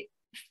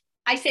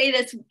I say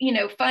this,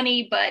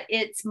 funny, but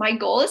it's my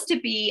goal is to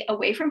be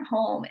away from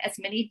home as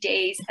many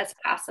days as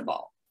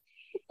possible.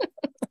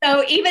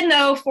 So even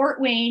though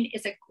Fort Wayne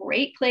is a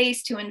great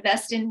place to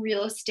invest in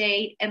real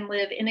estate and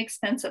live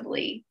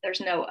inexpensively, there's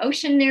no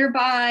ocean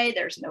nearby,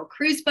 there's no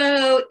cruise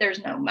boat, there's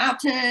no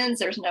mountains,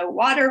 there's no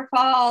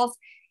waterfalls,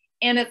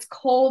 and it's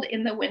cold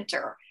in the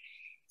winter.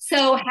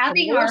 So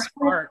having our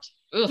part.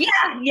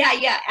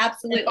 Yeah,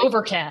 absolutely. And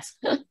overcast.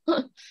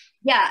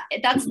 Yeah,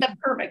 that's the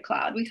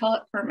permacloud. We call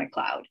it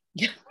permacloud.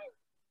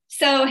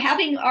 So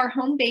having our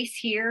home base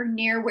here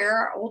near where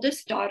our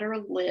oldest daughter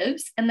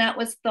lives, and that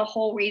was the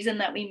whole reason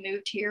that we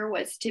moved here,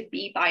 was to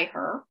be by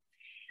her.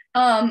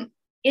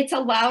 It's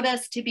allowed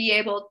us to be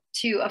able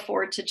to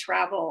afford to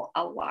travel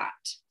a lot.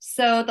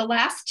 So the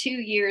last 2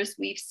 years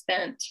we've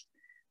spent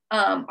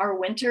our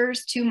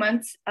winters, 2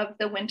 months of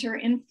the winter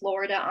in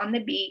Florida on the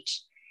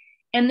beach.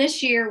 And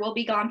this year we'll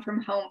be gone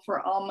from home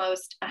for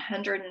almost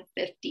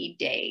 150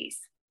 days.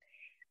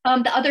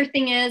 The other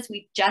thing is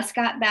we just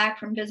got back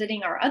from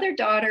visiting our other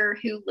daughter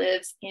who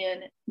lives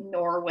in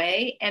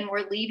Norway, and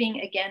we're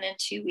leaving again in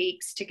 2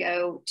 weeks to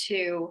go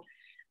to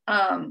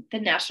the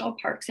national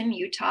parks in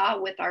Utah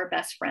with our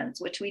best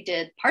friends, which we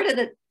did part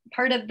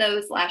of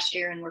those last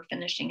year, and we're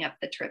finishing up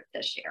the trip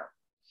this year.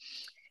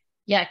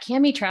 Yeah,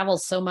 Cami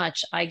travels so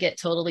much. I get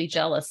totally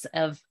jealous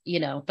of,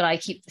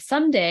 but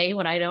someday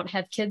when I don't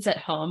have kids at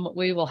home,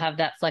 we will have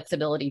that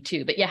flexibility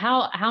too. But yeah,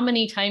 how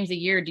many times a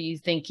year do you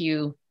think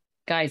you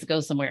guys go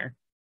somewhere?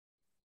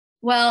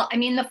 Well, I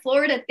mean, the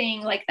Florida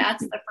thing, like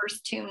that's the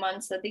first 2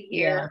 months of the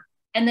year. Yeah.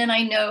 And then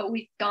I know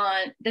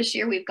this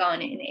year we've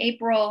gone in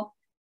April.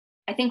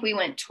 I think we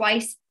went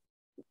twice.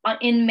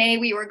 In May,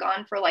 we were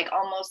gone for like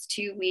almost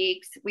 2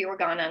 weeks. We were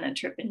gone on a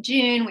trip in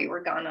June. We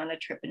were gone on a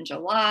trip in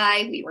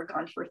July. We were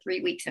gone for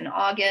 3 weeks in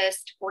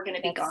August. We're going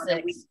to be gone 6.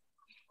 A week.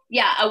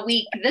 Yeah, a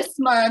week this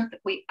month.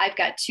 I've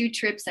got 2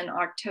 trips in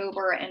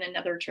October and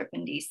another trip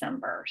in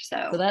December.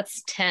 So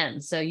that's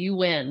 10. So you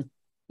win.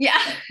 Yeah.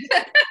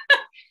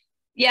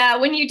 Yeah.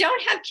 When you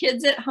don't have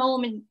kids at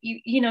home and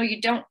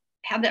you don't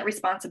have that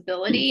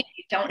responsibility,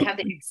 you don't have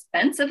the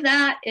expense of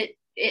that,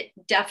 it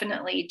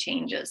definitely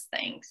changes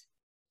things.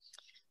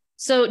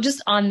 So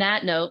just on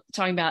that note,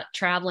 talking about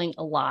traveling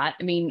a lot,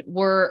 I mean,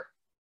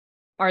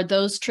 are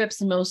those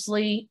trips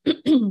mostly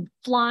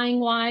flying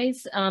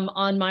wise,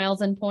 on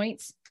miles and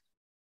points?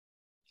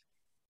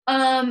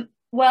 Well,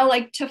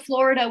 like to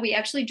Florida, we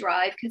actually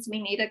drive because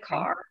we need a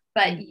car,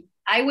 but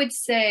I would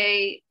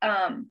say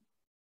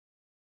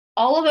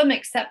all of them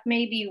except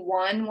maybe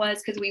one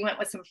was because we went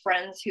with some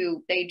friends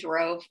who they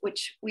drove,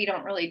 which we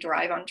don't really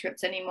drive on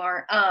trips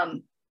anymore,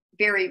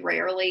 very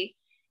rarely.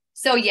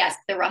 So yes,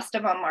 the rest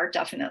of them are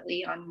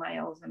definitely on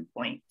miles and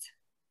points.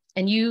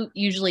 And you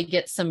usually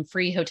get some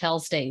free hotel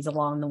stays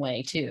along the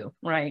way too,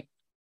 right?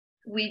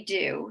 We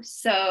do.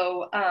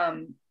 So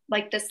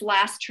like this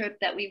last trip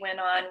that we went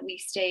on, we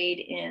stayed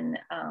in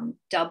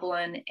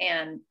Dublin,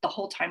 and the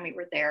whole time we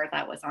were there,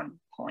 that was on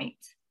point.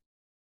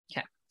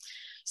 Okay.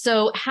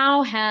 So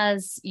how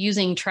has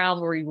using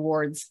travel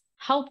rewards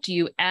helped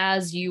you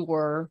as you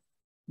were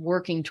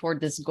working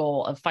toward this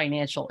goal of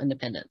financial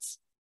independence?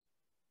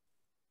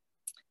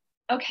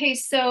 Okay,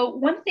 so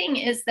one thing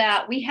is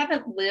that we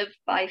haven't lived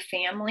by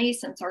family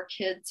since our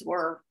kids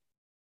were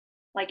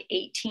like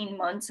 18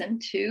 months and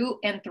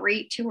 2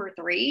 or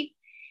 3.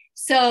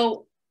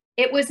 So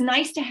it was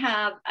nice to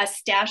have a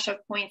stash of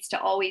points to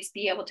always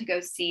be able to go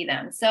see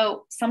them.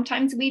 So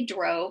sometimes we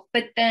drove,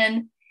 but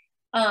then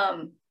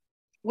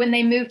when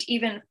they moved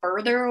even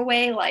further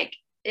away, like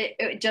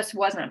it just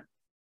wasn't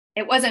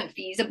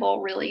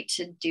feasible really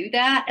to do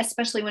that,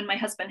 especially when my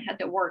husband had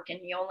to work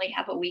and you only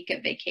have a week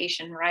of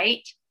vacation,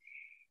 right?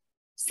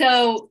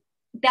 So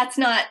that's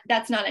not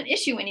an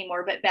issue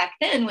anymore. But back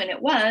then when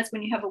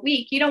you have a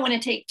week, you don't want to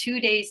take 2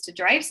 days to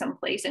drive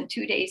someplace and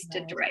 2 days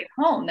to drive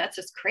home. That's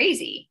just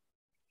crazy.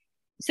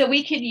 So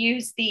we could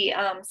use the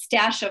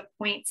stash of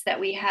points that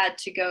we had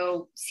to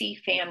go see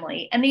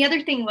family. And the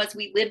other thing was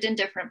we lived in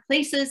different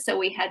places. So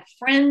we had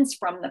friends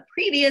from the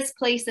previous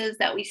places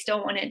that we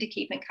still wanted to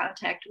keep in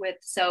contact with.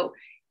 So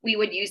we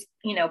would use,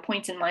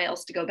 points and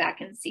miles to go back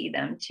and see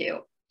them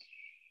too.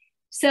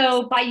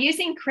 So by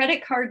using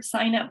credit card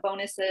sign-up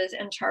bonuses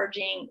and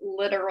charging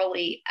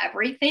literally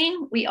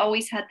everything, we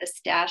always had the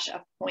stash of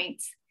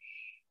points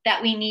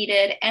that we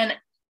needed. And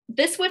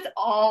this was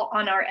all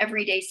on our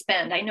everyday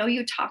spend. I know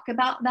you talk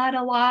about that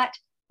a lot.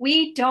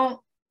 We don't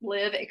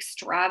live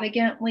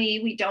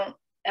extravagantly. We don't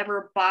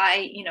ever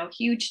buy,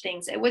 huge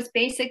things. It was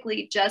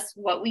basically just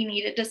what we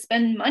needed to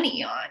spend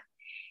money on.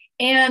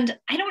 And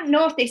I don't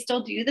know if they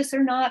still do this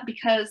or not,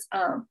 because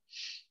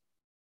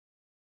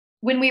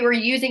when we were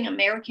using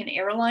American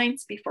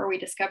Airlines before we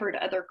discovered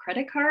other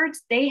credit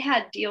cards, they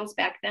had deals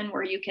back then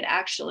where you could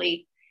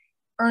actually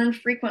earn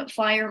frequent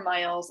flyer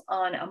miles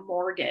on a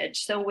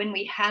mortgage. So when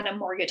we had a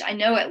mortgage, I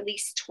know at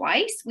least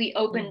twice, we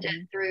opened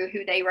it through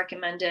who they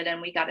recommended,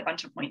 and we got a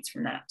bunch of points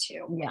from that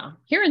too. Yeah.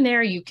 Here and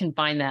there, you can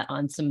find that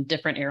on some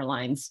different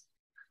airlines.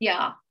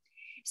 Yeah.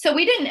 So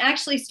we didn't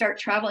actually start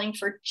traveling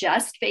for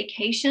just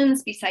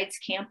vacations besides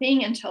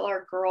camping until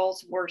our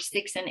girls were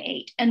 6 and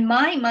 8. And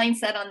my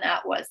mindset on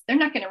that was, they're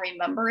not going to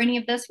remember any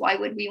of this. Why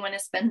would we want to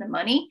spend the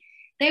money?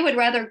 They would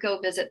rather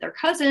go visit their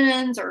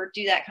cousins or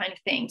do that kind of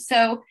thing.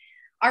 So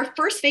our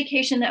first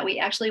vacation that we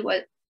actually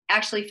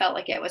felt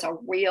like it was a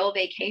real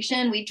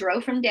vacation. We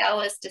drove from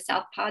Dallas to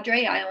South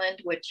Padre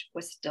Island, which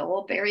was still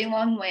a very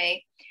long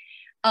way.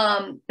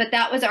 But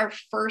that was our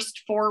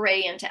first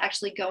foray into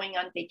actually going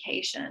on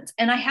vacations.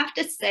 And I have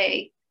to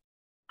say,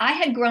 I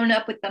had grown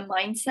up with the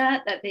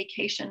mindset that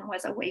vacation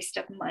was a waste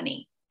of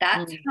money.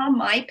 That's how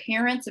my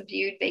parents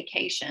viewed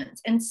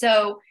vacations. And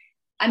so,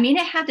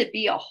 it had to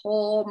be a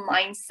whole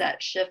mindset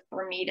shift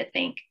for me to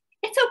think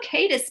it's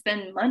okay to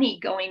spend money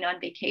going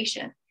on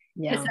vacation,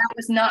 because that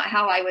was not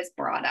how I was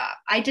brought up.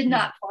 I did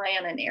not fly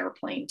on an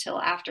airplane till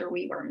after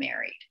we were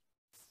married.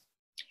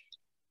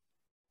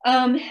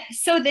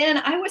 So then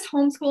I was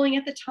homeschooling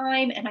at the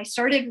time, and I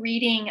started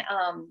reading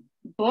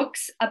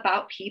books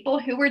about people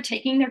who were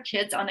taking their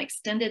kids on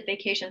extended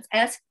vacations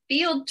as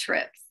field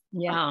trips.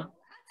 Yeah.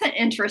 That's an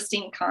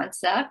interesting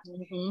concept.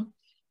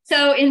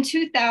 So in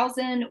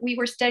 2000, we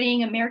were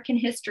studying American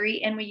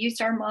history, and we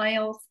used our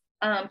miles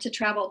to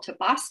travel to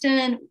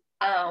Boston.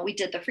 We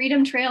did the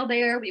Freedom Trail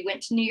there. We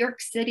went to New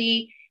York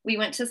City. We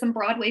went to some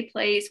Broadway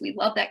plays. We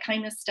love that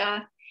kind of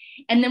stuff.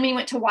 And then we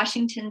went to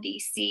Washington,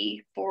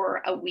 D.C.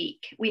 for a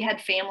week. We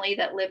had family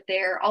that lived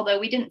there. Although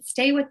we didn't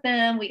stay with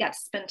them, we got to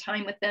spend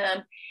time with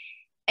them.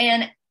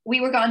 And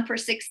we were gone for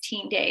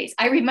 16 days.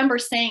 I remember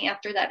saying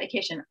after that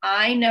vacation,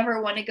 I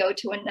never want to go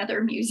to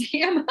another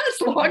museum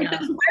as long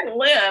as I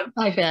live.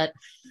 I bet.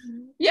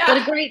 Yeah.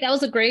 But that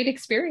was a great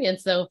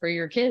experience, though, for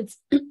your kids.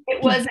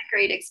 It was a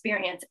great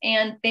experience.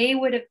 And they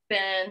would have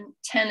been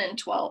 10 and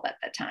 12 at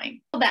the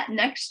time. That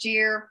next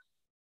year,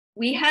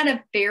 we had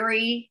a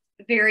very,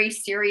 very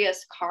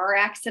serious car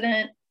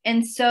accident.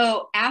 And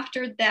so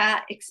after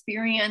that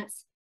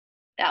experience,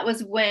 that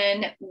was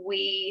when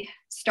we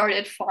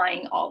started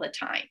flying all the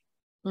time.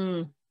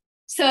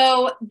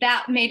 So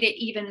that made it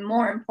even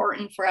more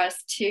important for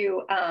us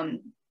to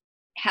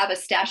have a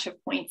stash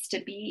of points to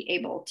be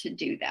able to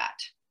do that.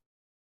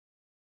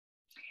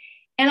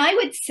 And I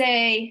would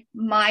say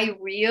my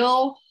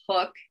real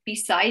hook,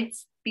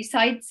 besides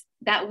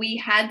that we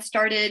had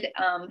started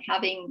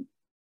having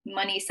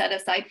money set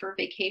aside for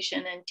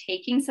vacation and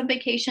taking some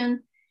vacations,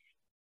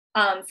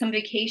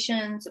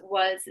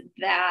 was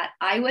that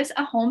I was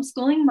a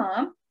homeschooling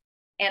mom,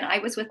 and I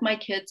was with my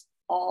kids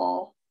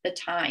all the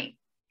time.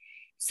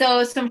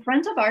 So some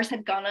friends of ours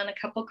had gone on a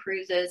couple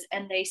cruises,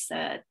 and they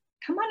said,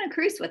 come on a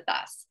cruise with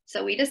us.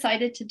 So we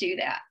decided to do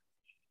that.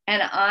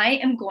 And I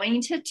am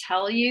going to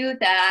tell you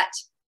that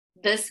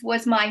this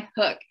was my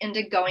hook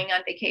into going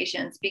on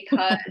vacations,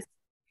 because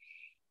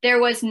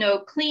there was no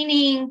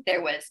cleaning,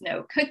 there was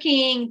no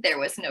cooking, there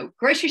was no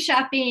grocery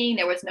shopping,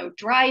 there was no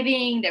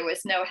driving, there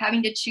was no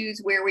having to choose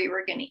where we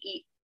were going to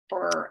eat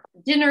for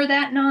dinner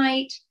that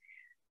night.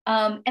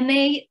 And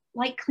they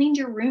cleaned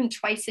your room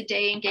twice a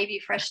day and gave you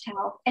fresh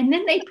towels. And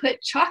then they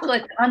put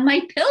chocolate on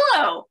my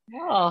pillow.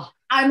 Oh.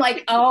 I'm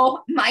like, oh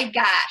my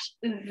gosh,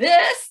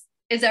 this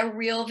is a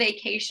real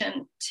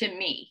vacation to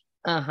me.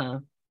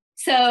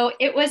 So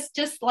it was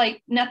just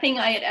like nothing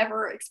I had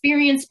ever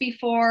experienced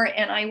before.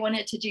 And I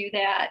wanted to do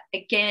that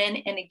again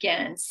and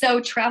again. So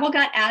travel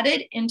got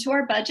added into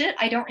our budget.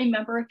 I don't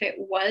remember if it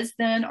was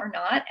then or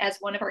not as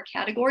one of our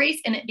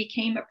categories, and it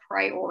became a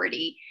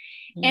priority.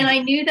 And I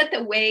knew that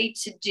the way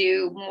to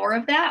do more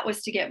of that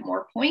was to get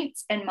more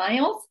points and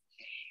miles.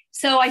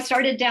 So I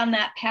started down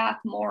that path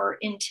more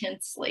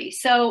intensely.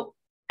 So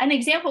an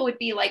example would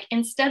be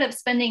instead of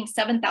spending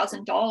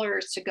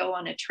 $7,000 to go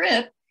on a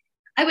trip,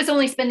 I was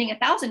only spending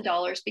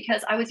 $1,000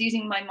 because I was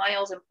using my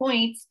miles and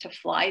points to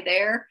fly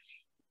there,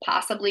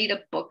 possibly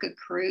to book a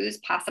cruise,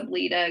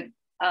 possibly to,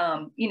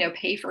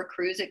 pay for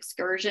cruise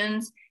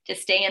excursions, to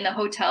stay in the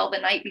hotel the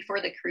night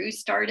before the cruise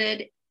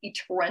started,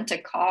 to rent a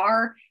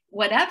car,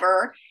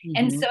 whatever.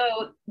 And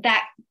so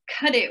that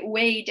cut it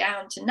way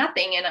down to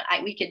nothing,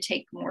 and we could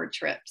take more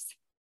trips.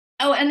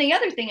 Oh, and the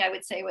other thing I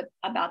would say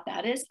about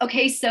that is,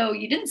 okay, so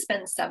you didn't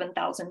spend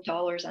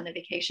 $7,000 on a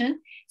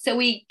vacation. So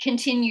we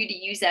continue to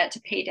use that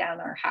to pay down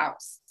our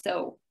house.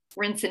 So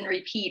rinse and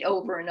repeat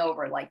over and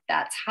over.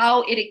 That's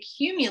how it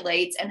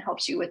accumulates and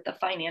helps you with the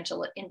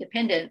financial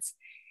independence.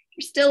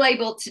 you're still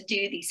able to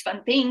do these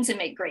fun things and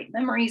make great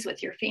memories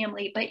with your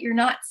family, but you're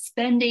not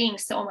spending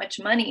so much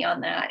money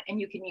on that, and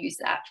you can use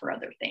that for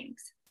other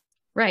things.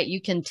 Right. You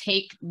can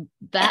take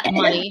that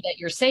money that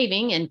you're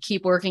saving and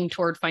keep working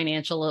toward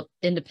financial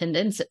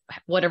independence,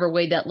 whatever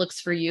way that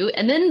looks for you.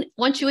 And then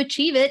once you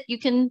achieve it, you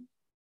can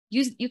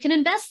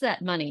invest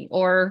that money,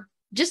 or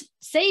just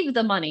save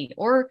the money,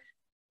 or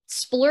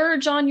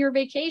splurge on your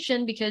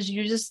vacation because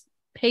you just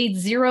paid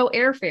zero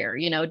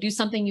airfare, do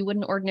something you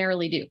wouldn't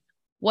ordinarily do.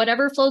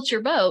 Whatever floats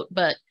your boat,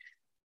 but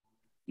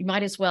you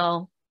might as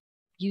well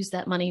use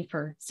that money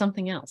for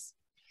something else.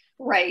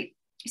 Right.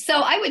 So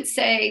I would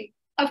say,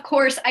 of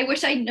course, I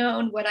wish I'd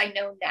known what I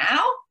know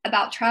now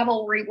about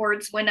travel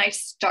rewards when I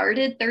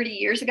started 30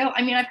 years ago.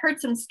 I mean, I've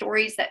heard some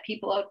stories that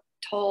people have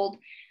told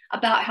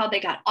about how they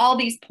got all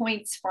these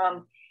points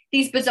from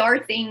these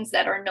bizarre things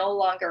that are no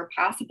longer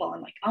possible.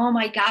 I'm like, oh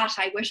my gosh,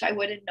 I wish I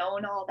would have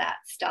known all that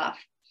stuff.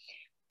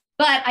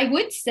 But I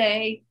would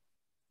say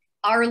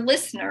our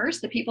listeners,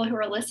 the people who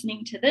are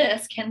listening to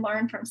this, can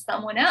learn from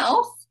someone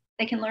else.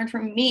 They can learn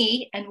from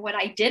me and what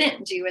I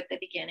didn't do at the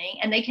beginning,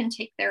 and they can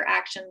take their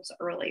actions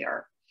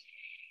earlier.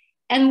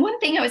 And one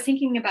thing I was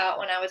thinking about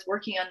when I was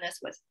working on this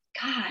was,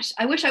 gosh,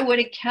 I wish I would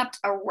have kept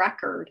a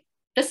record.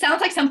 This sounds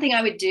like something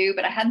I would do,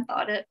 but I hadn't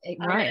thought it.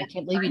 Right. I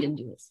can't believe you didn't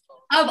do this.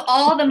 Of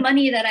all the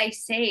money that I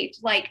saved.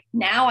 Like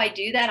now I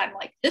do that. I'm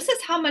like, this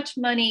is how much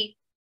money,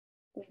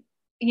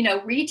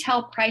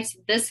 retail price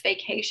this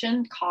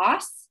vacation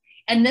costs.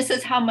 And this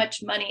is how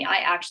much money I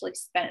actually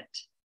spent.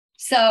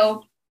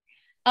 So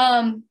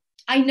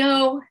I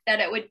know that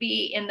it would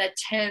be in the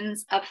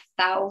tens of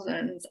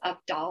thousands of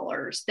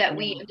dollars that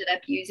we ended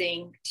up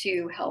using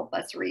to help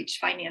us reach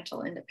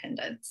financial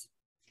independence.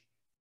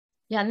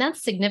 Yeah, and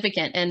that's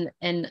significant.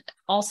 And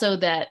also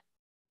that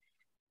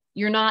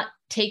you're not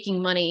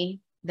taking money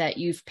that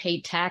you've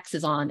paid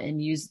taxes on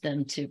and use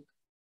them to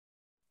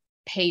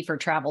pay for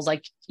travels.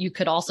 Like you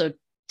could also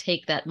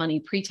take that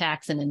money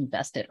pre-tax and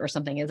invest it or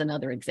something, as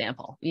another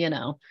example,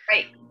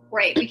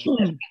 Right.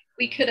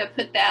 We could have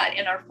put that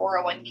in our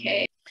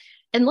 401k.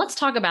 And let's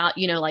talk about,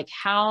 like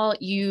how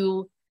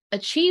you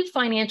achieve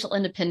financial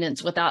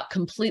independence without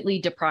completely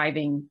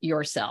depriving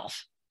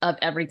yourself of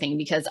everything.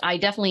 Because I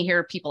definitely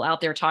hear people out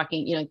there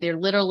talking, they're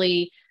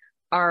literally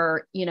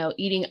are,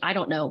 eating, I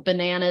don't know,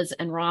 bananas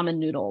and ramen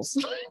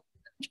noodles,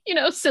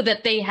 so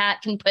that they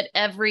can put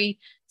every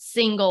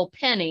single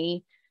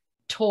penny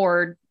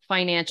toward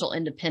financial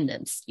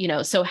independence,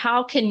 so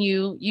how can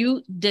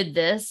you did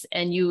this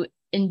and you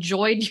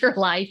enjoyed your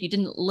life. You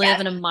didn't live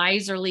in a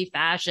miserly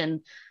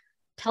fashion.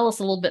 Tell us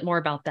a little bit more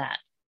about that.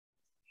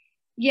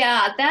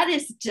 Yeah, that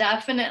is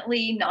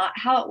definitely not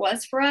how it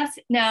was for us.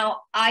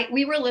 Now,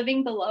 we were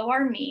living below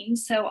our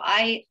means, so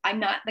I'm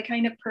not the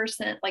kind of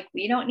person, like,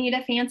 we don't need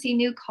a fancy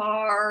new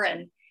car,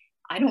 and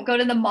I don't go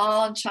to the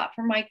mall and shop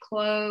for my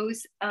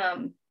clothes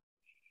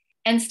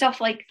and stuff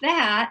like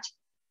that.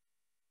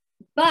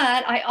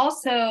 But I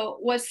also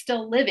was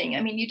still living.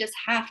 I mean, you just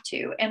have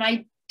to. And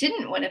I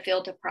didn't want to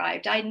feel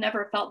deprived. I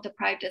never felt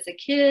deprived as a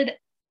kid.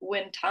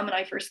 When Tom and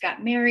I first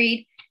got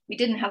married, we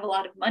didn't have a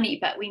lot of money,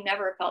 but we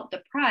never felt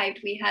deprived.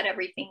 We had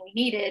everything we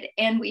needed,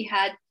 and we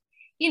had,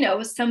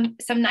 some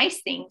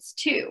nice things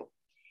too.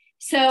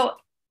 So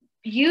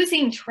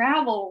using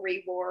travel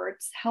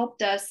rewards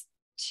helped us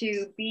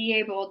to be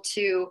able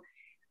to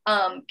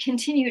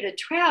continue to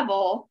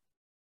travel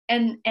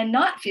and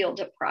not feel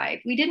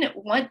deprived. We didn't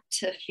want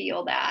to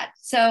feel that.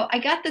 So I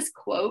got this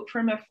quote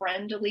from a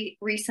friend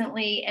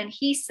recently, and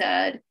he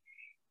said,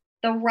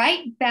 "The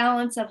right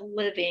balance of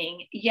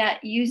living,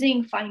 yet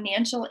using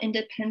financial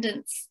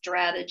independence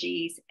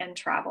strategies and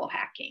travel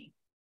hacking."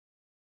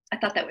 I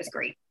thought that was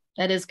great.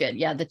 That is good.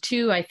 Yeah. The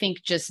two, I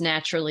think, just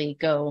naturally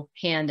go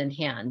hand in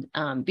hand.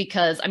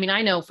 Because I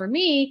know for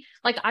me,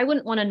 like, I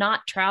wouldn't want to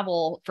not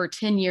travel for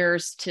 10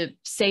 years to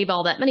save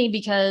all that money,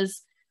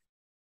 because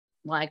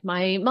like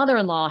my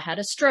mother-in-law had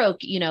a stroke,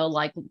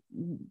 like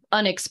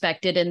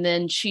unexpected. And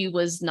then she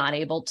was not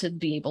able to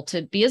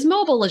be as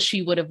mobile as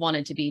she would have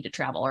wanted to be to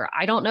travel. Or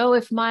I don't know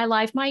if my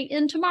life might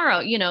end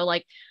tomorrow,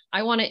 like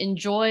I want to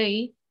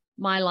enjoy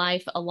my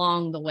life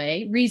along the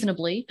way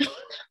reasonably.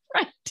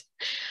 Right.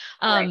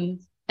 Right.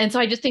 And so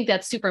I just think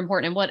that's super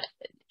important. And what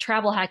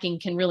travel hacking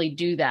can really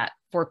do that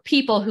for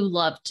people who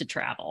love to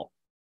travel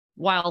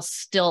while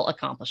still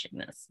accomplishing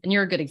this. And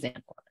you're a good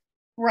example of it.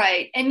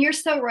 Right. And you're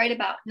so right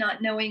about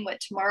not knowing what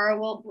tomorrow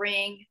will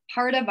bring.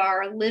 Part of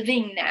our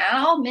living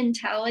now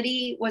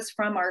mentality was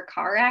from our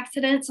car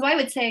accident. So I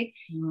would say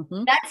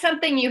that's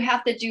something you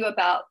have to do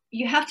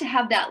you have to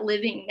have that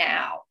living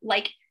now.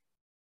 Like,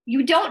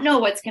 you don't know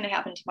what's going to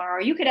happen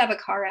tomorrow. You could have a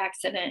car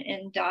accident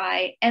and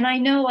die. And I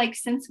know, like,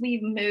 since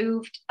we've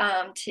moved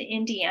to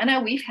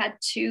Indiana, we've had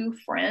two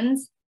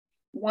friends.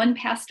 One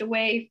passed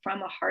away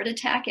from a heart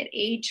attack at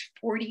age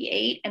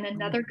 48, and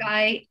another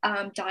guy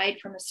died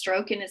from a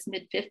stroke in his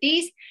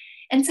mid-50s.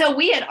 And so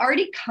we had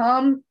already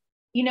come,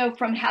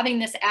 from having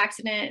this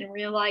accident and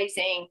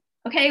realizing,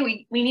 okay,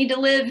 we need to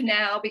live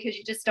now because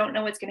you just don't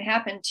know what's going to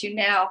happen, to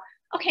now,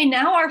 okay,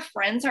 now our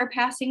friends are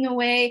passing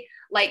away.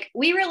 Like,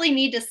 we really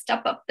need to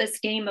step up this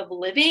game of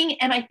living.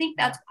 And I think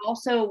that's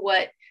also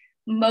what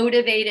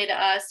motivated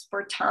us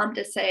for Tom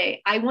to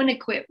say, I want to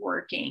quit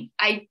working.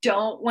 I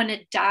don't want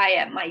to die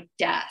at my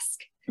desk.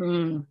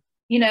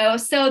 You know,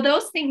 so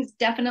those things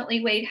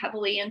definitely weighed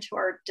heavily into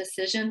our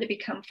decision to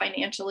become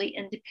financially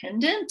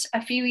independent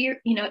a few years,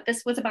 you know,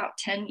 this was about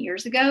 10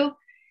 years ago.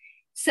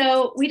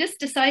 So we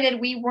just decided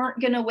we weren't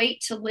going to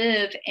wait to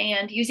live,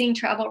 and using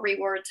travel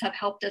rewards have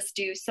helped us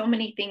do so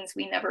many things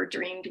we never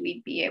dreamed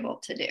we'd be able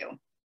to do.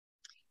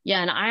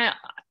 Yeah. And I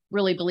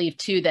really believe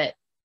too that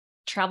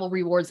travel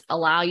rewards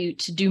allow you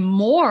to do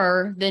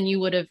more than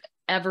you would have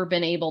ever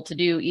been able to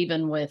do,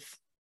 even with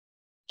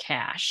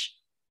cash.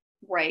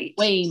 Right.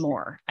 Way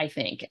more, I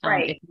think,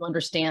 right. If you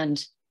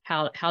understand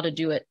how to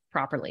do it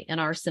properly in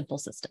our simple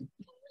system.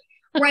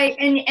 Right.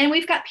 And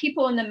we've got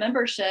people in the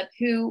membership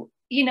who,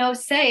 you know,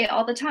 say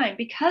all the time,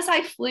 because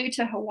I flew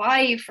to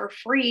Hawaii for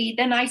free,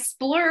 then I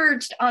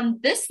splurged on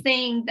this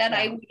thing that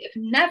I would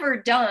have never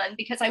done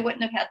because I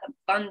wouldn't have had the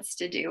funds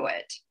to do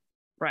it.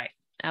 Right.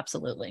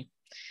 Absolutely.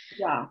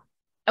 Yeah.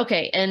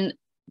 Okay. And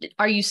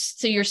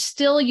so you're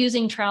still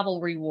using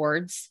travel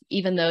rewards,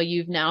 even though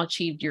you've now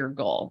achieved your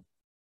goal?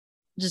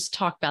 Just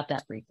talk about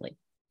that briefly.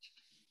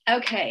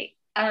 Okay.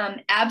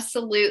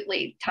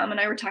 Absolutely. Tom and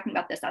I were talking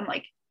about this. I'm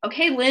like,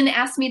 okay, Lynn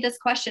asked me this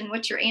question.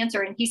 What's your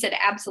answer? And he said,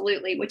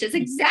 absolutely, which is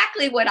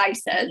exactly what I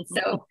said.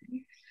 So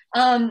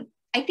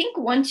I think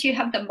once you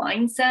have the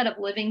mindset of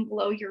living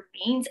below your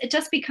means, it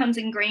just becomes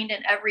ingrained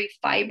in every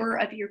fiber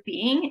of your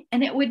being.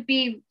 And it would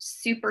be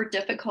super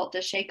difficult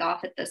to shake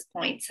off at this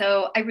point.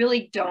 So I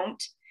really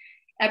don't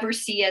ever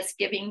see us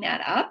giving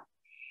that up.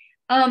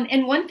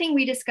 And one thing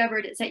we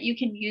discovered is that you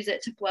can use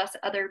it to bless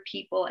other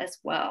people as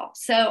well.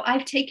 So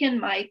I've taken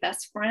my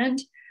best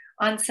friend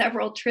on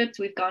several trips.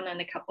 We've gone on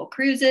a couple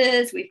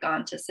cruises. We've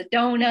gone to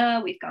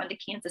Sedona. We've gone to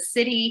Kansas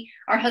City.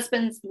 Our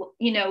husbands,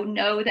 you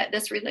know that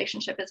this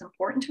relationship is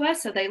important to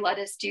us. So they let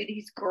us do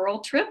these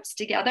girl trips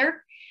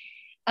together.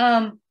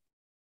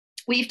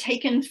 We've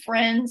taken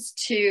friends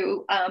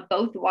to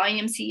both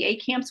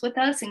YMCA camps with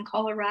us in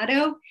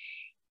Colorado.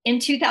 In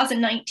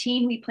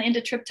 2019, we planned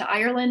a trip to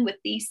Ireland with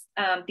these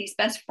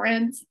best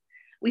friends.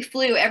 We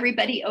flew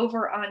everybody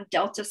over on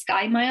Delta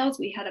Sky Miles.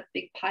 We had a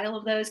big pile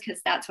of those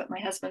because that's what my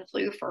husband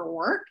flew for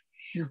work.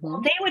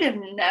 Well, they would have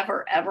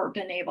never, ever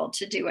been able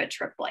to do a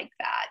trip like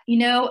that, you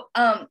know?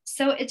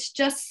 So it's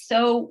just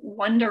so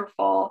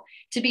wonderful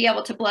to be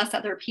able to bless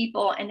other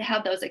people and to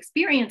have those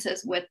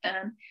experiences with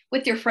them,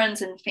 with your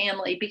friends and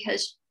family,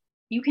 because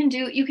you can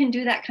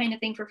do that kind of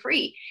thing for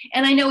free.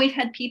 And I know we've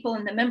had people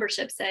in the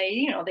membership say,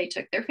 you know, they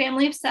took their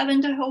family of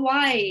 7 to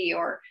Hawaii,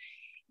 or,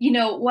 you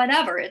know,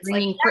 whatever. It's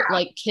bringing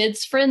like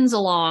kids' friends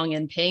along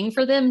and paying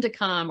for them to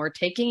come, or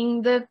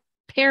taking the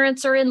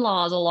parents or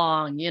in-laws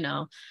along, you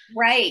know.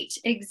 Right,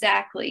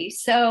 exactly.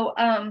 So,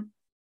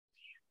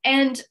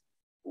 and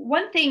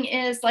one thing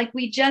is, like,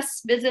 we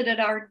just visited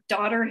our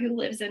daughter who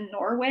lives in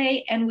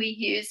Norway, and we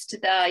used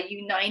the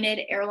United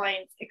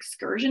Airlines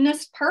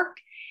excursionist perk.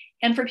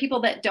 And for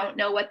people that don't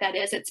know what that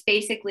is, it's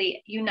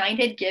basically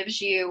United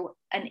gives you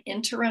an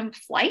interim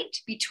flight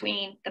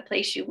between the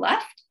place you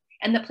left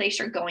and the place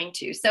you're going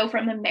to. So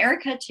from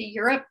America to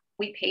Europe,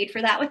 we paid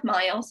for that with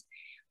miles,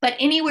 but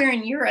anywhere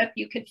in Europe,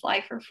 you could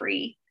fly for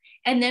free.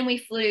 And then we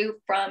flew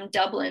from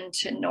Dublin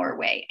to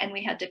Norway, and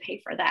we had to pay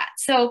for that.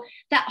 So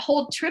that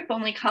whole trip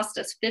only cost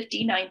us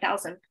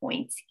 59,000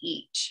 points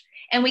each.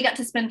 And we got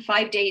to spend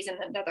 5 days in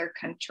another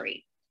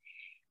country.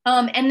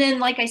 And then,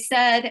 like I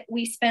said,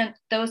 we spent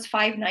those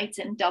 5 nights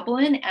in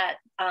Dublin at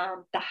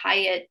the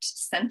Hyatt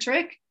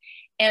Centric,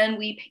 and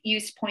we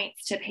used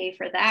points to pay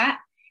for that.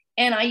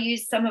 And I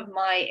used some of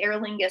my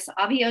Aer Lingus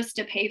Avios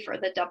to pay for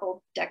the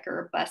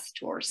double-decker bus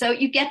tour. So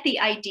you get the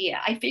idea.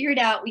 I figured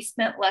out we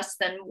spent less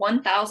than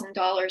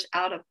 $1,000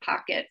 out of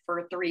pocket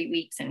for 3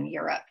 weeks in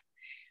Europe.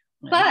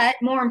 But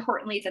more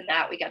importantly than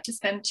that, we got to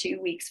spend 2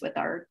 weeks with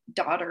our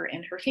daughter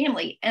and her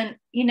family. And,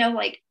 you know,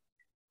 like,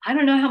 I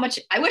don't know how much,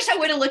 I wish I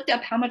would have looked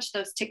up how much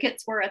those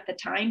tickets were at the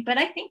time, but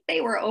I think they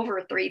were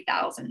over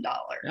 $3,000.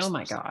 Oh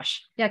my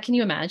gosh. Yeah. Can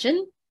you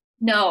imagine?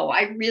 No,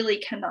 I really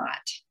cannot.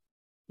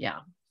 Yeah.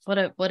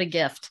 What a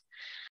gift.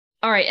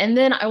 All right. And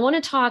then I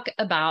want to talk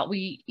about,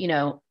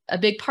 a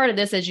big part of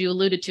this, as you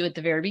alluded to at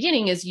the very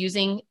beginning, is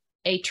using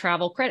a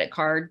travel credit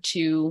card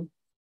to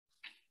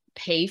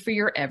pay for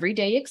your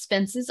everyday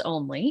expenses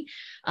only,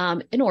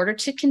 in order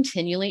to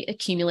continually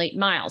accumulate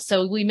miles.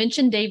 So we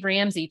mentioned Dave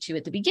Ramsey too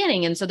at the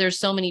beginning. And so there's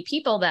so many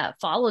people that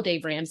follow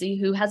Dave Ramsey,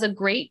 who has a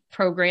great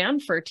program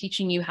for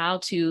teaching you how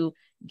to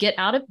get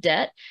out of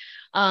debt.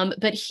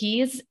 But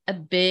he's a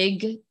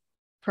big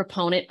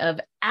proponent of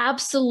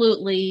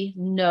absolutely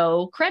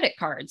no credit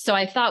cards. So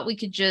I thought we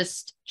could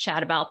just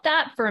chat about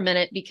that for a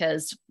minute,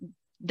 because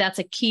that's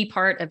a key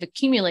part of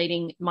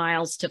accumulating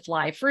miles to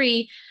fly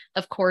free.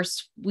 Of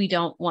course, we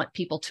don't want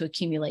people to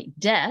accumulate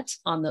debt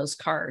on those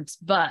cards,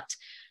 but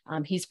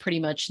he's pretty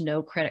much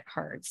no credit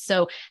cards.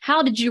 So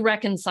how did you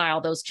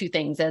reconcile those two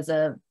things as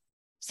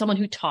someone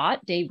who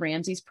taught Dave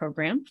Ramsey's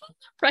program,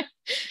 right,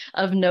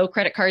 of no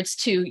credit cards,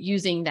 to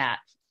using that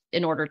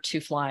in order to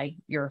fly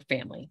your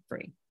family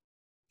free?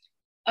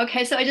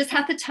 Okay, so I just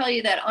have to tell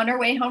you that on our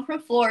way home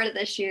from Florida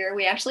this year,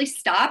 we actually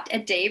stopped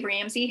at Dave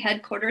Ramsey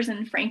headquarters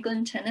in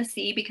Franklin,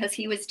 Tennessee, because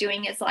he was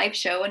doing his live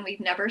show and we've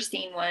never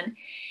seen one.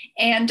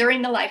 And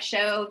during the live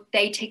show,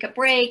 they take a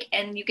break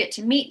and you get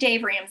to meet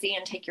Dave Ramsey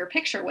and take your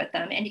picture with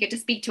him, and you get to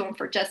speak to him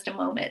for just a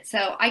moment.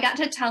 So I got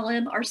to tell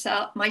him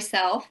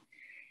myself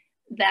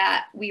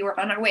that we were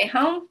on our way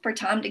home for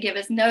Tom to give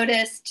his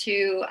notice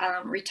to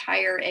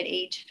retire at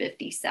age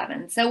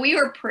 57. So we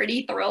were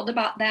pretty thrilled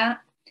about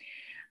that.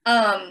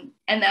 And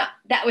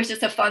that was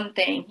just a fun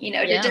thing, you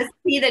know, to just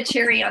see the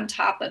cherry on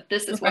top of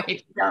this is what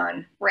we've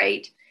done,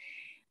 right?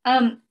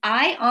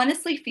 I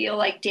honestly feel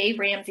like Dave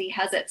Ramsey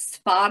has it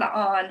spot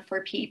on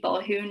for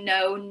people who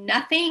know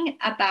nothing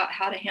about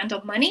how to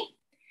handle money,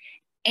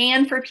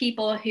 and for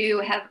people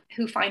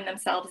who find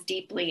themselves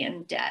deeply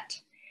in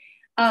debt.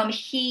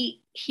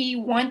 He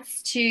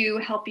wants to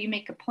help you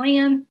make a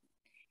plan,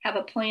 have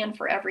a plan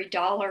for every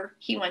dollar.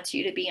 He wants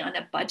you to be on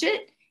a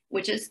budget,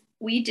 which is,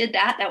 we did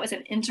that. That was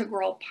an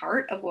integral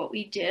part of what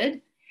we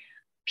did.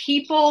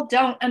 People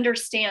don't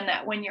understand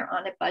that when you're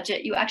on a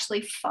budget, you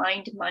actually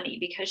find money,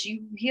 because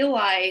you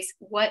realize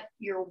what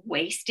you're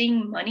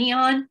wasting money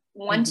on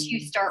once you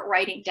start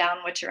writing down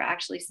what you're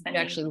actually spending.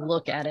 You actually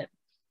look at it.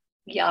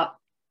 Yeah.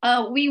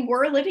 We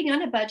were living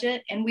on a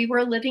budget and we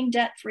were living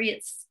debt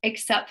free,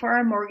 except for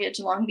our mortgage,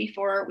 long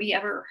before we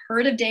ever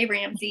heard of Dave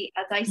Ramsey,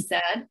 as I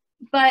said.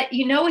 But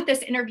you know, with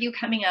this interview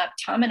coming up,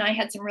 Tom and I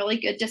had some really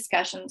good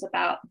discussions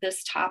about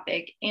this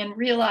topic and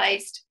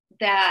realized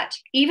that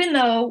even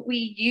though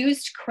we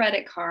used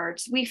credit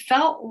cards, we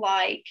felt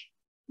like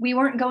we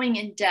weren't going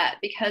in debt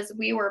because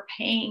we were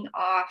paying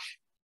off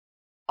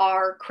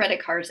our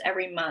credit cards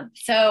every month.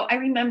 So I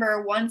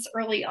remember once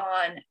early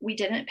on, we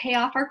didn't pay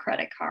off our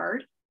credit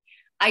card.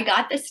 I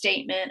got the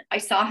statement, I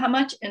saw how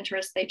much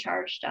interest they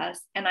charged us,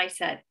 and I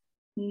said,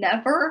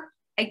 never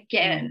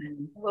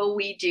again will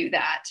we do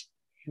that.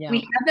 Yeah. We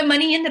have the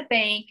money in the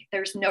bank.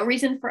 There's no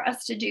reason for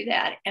us to do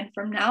that. And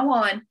from now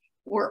on,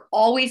 we're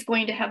always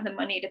going to have the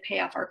money to pay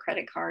off our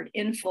credit card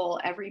in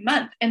full every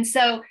month. And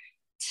so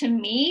to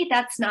me,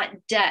 that's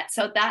not debt.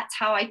 So that's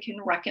how I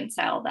can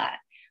reconcile that.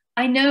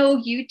 I know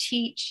you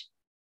teach,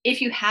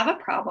 if you have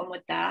a problem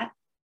with that,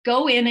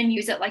 go in and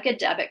use it like a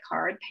debit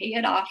card, pay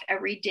it off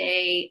every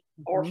day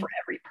or for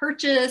every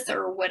purchase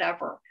or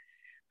whatever.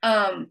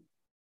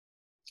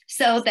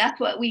 So that's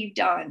what we've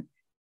done.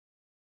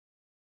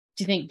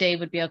 Do you think Dave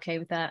would be okay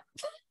with that?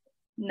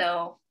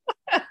 No.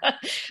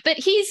 But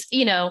he's,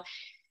 you know,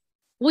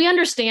 we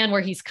understand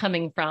where he's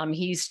coming from.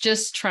 He's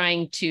just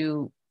trying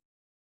to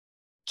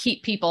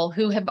keep people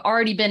who have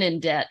already been in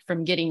debt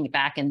from getting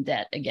back in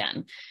debt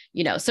again.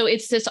 You know, so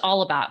it's just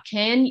all about,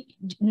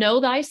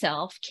 know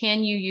thyself.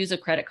 Can you use a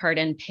credit card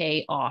and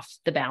pay off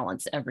the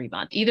balance every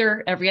month,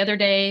 either every other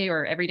day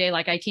or every day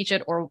like I teach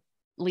it, or at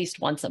least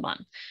once a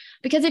month?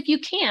 Because if you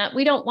can't,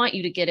 we don't want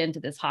you to get into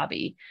this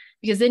hobby,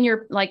 because then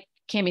you're, like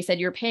Cami said,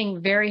 you're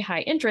paying very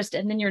high interest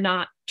and then you're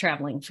not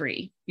traveling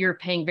free. You're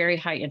paying very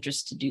high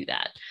interest to do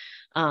that.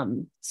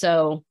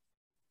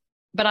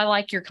 But I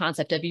like your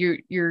concept of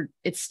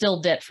it's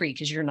still debt free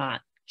because you're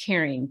not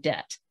carrying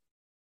debt.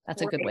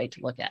 That's a good way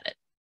to look at it.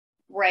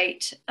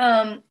 Right.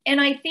 And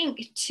I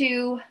think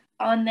too,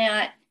 on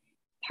that,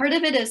 part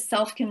of it is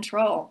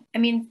self-control. I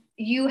mean,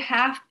 you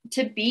have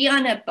to be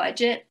on a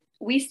budget.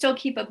 We still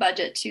keep a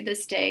budget to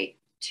this day,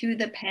 to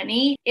the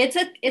penny. It's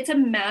a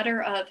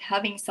matter of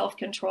having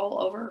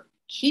self-control over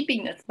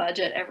keeping this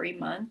budget every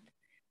month,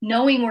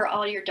 knowing where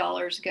all your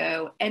dollars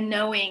go, and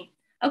knowing,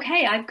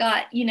 okay, I've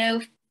got, you know,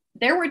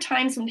 there were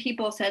times when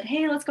people said,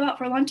 hey, let's go out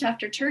for lunch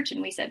after church.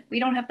 And we said, we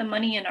don't have the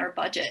money in our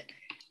budget.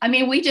 I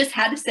mean, we just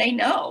had to say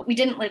no. We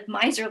didn't live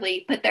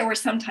miserly, but there were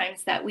some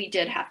times that we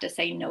did have to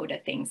say no to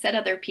things that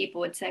other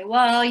people would say,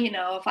 well, you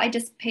know, if I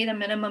just pay the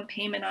minimum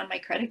payment on my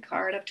credit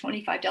card of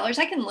 $25,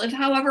 I can live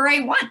however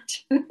I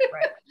want.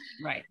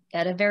 Right.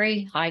 At a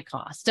very high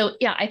cost. So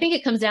yeah, I think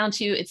it comes down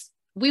to,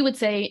 we would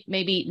say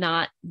maybe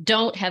not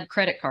don't have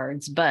credit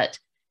cards, but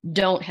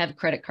don't have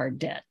credit card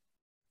debt.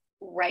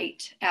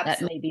 Right.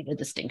 Absolutely. That may be the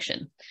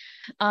distinction.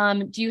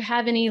 Do you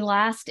have any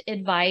last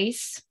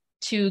advice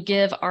to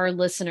give our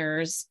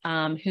listeners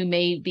who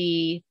may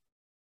be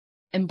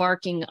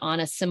embarking on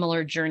a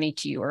similar journey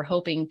to you or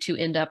hoping to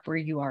end up where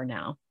you are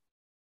now?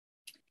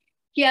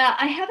 Yeah,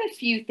 I have a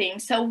few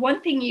things. So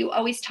one thing you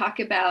always talk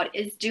about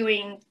is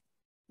doing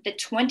the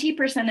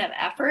 20% of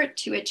effort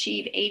to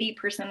achieve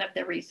 80% of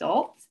the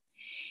results.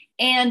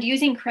 And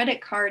using credit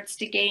cards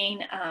to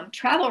gain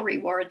travel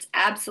rewards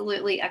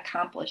absolutely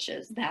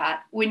accomplishes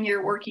that when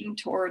you're working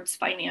towards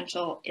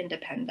financial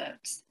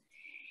independence.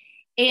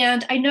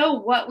 And I know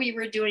what we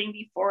were doing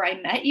before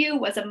I met you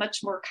was a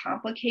much more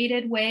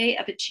complicated way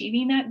of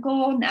achieving that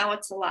goal. Now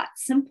it's a lot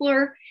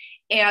simpler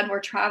and we're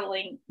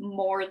traveling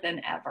more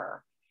than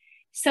ever.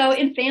 So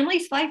in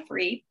Families Fly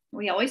Free,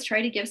 we always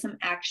try to give some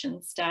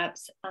action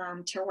steps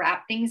to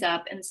wrap things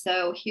up. And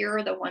so here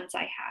are the ones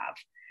I have.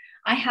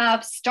 I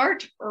have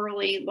start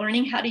early,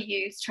 learning how to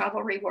use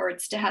travel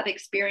rewards to have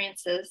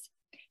experiences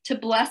to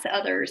bless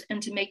others,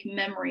 and to make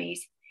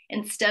memories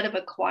instead of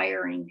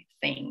acquiring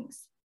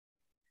things.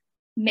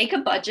 Make a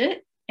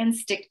budget and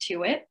stick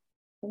to it.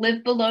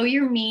 Live below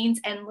your means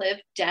and live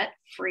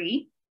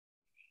debt-free.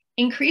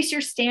 Increase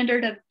your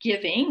standard of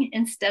giving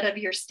instead of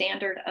your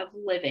standard of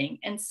living.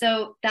 And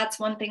so that's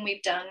one thing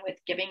we've done with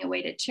giving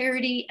away to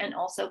charity and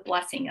also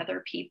blessing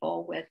other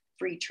people with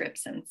free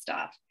trips and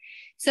stuff.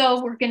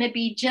 So we're going to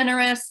be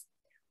generous.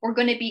 We're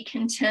going to be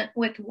content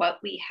with what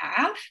we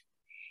have.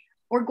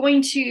 We're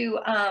going to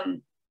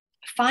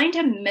find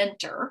a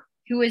mentor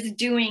who is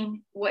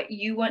doing what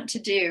you want to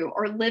do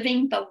or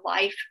living the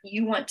life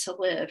you want to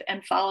live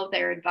and follow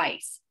their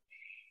advice.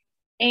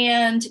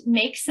 And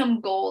make some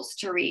goals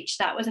to reach.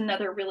 That was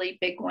another really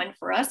big one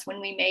for us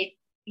when we made,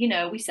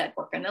 we said,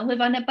 we're going to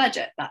live on a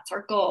budget. That's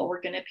our goal.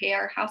 We're going to pay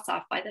our house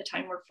off by the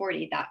time we're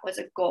 40. That was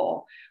a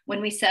goal. When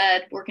we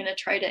said we're going to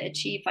try to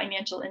achieve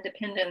financial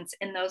independence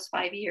in those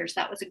 5 years,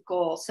 that was a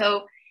goal.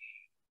 So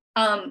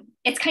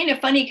it's kind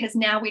of funny because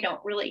now we don't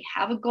really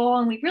have a goal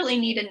and we really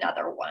need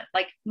another one.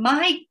 Like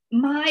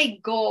my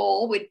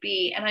goal would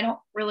be, and I don't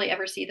really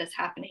ever see this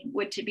happening,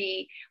 would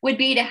be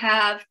to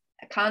have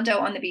a condo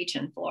on the beach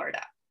in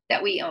Florida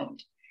that we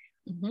owned.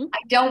 Mm-hmm. I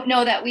don't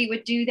know that we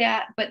would do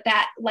that, but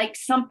that like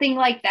something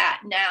like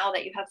that now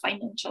that you have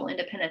financial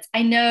independence.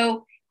 I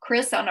know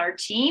Chris on our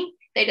team,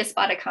 they just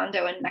bought a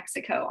condo in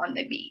Mexico on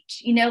the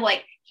beach.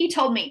 Like he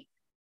told me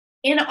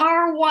in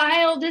our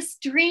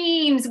wildest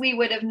dreams, we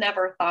would have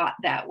never thought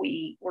that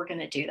we were going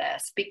to do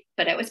this,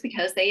 but it was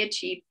because they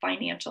achieved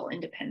financial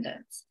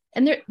independence.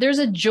 And there's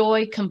a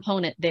joy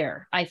component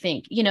there. I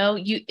think,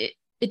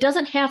 it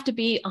doesn't have to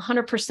be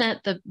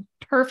 100% the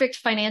perfect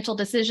financial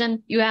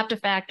decision. You have to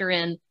factor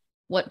in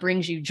what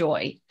brings you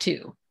joy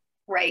too.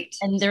 Right.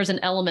 And there's an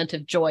element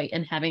of joy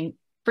in having,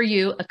 for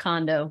you, a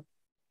condo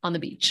on the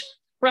beach.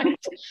 Right.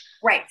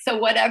 Right. So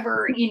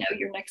whatever,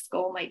 your next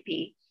goal might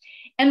be.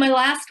 And my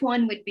last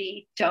one would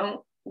be,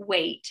 don't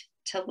wait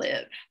to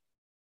live.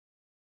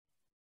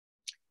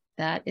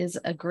 That is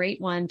a great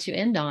one to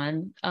end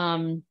on.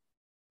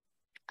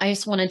 I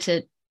just wanted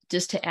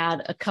to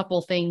add a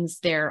couple things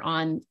there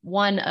on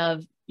one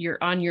of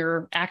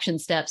your action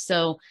steps.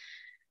 So,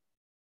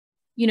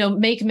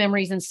 make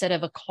memories instead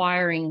of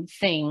acquiring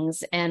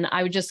things. And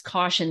I would just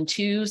caution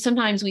too,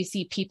 sometimes we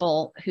see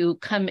people who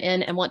come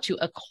in and want to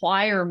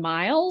acquire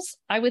miles,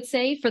 I would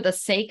say, for the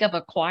sake of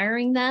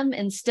acquiring them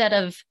instead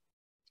of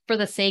for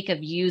the sake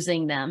of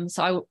using them.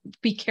 So I would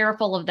be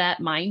careful of that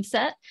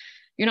mindset.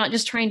 You're not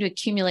just trying to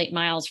accumulate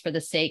miles for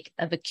the sake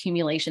of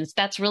accumulations.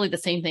 That's really the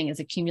same thing as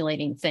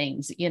accumulating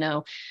things.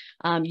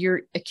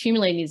 You're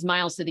accumulating these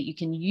miles so that you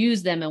can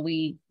use them. And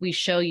we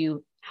show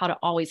you how to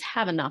always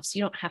have enough. So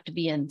you don't have to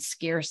be in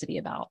scarcity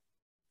about,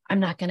 I'm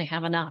not going to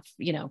have enough,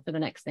 for the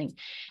next thing.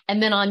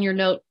 And then on your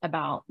note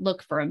about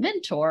look for a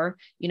mentor,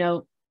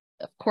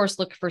 of course,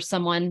 look for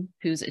someone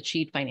who's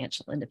achieved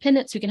financial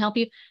independence who can help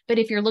you. But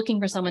if you're looking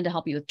for someone to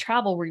help you with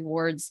travel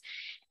rewards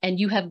and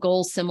you have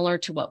goals similar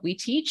to what we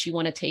teach, you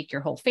want to take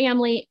your whole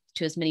family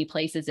to as many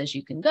places as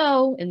you can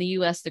go in the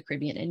US, the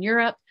Caribbean, and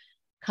Europe,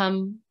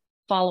 come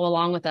follow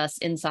along with us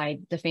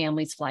inside the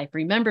Family's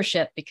Flyfree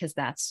membership, because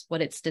that's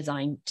what it's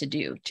designed to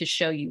do, to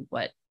show you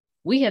what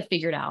we have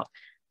figured out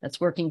that's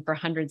working for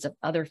hundreds of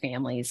other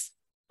families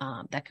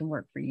that can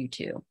work for you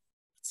too.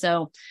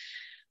 So,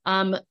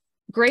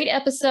 great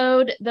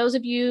episode. Those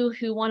of you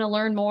who want to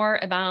learn more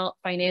about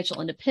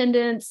financial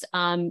independence,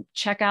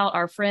 check out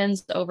our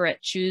friends over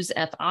at Choose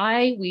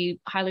FI. We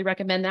highly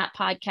recommend that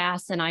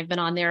podcast. And I've been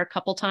on there a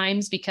couple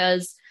times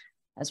because,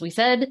 as we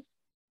said,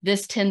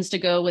 this tends to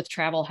go with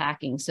travel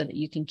hacking so that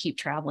you can keep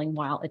traveling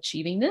while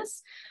achieving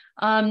this.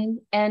 And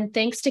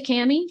thanks to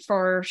Cami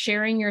for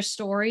sharing your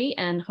story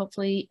and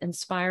hopefully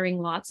inspiring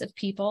lots of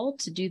people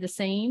to do the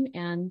same.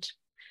 And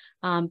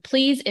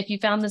please, if you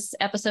found this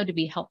episode to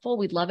be helpful,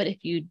 we'd love it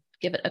if you'd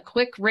give it a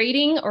quick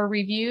rating or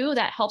review.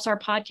 That helps our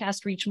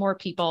podcast reach more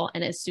people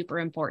and is super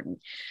important.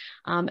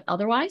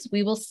 Otherwise,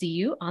 we will see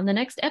you on the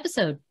next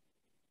episode.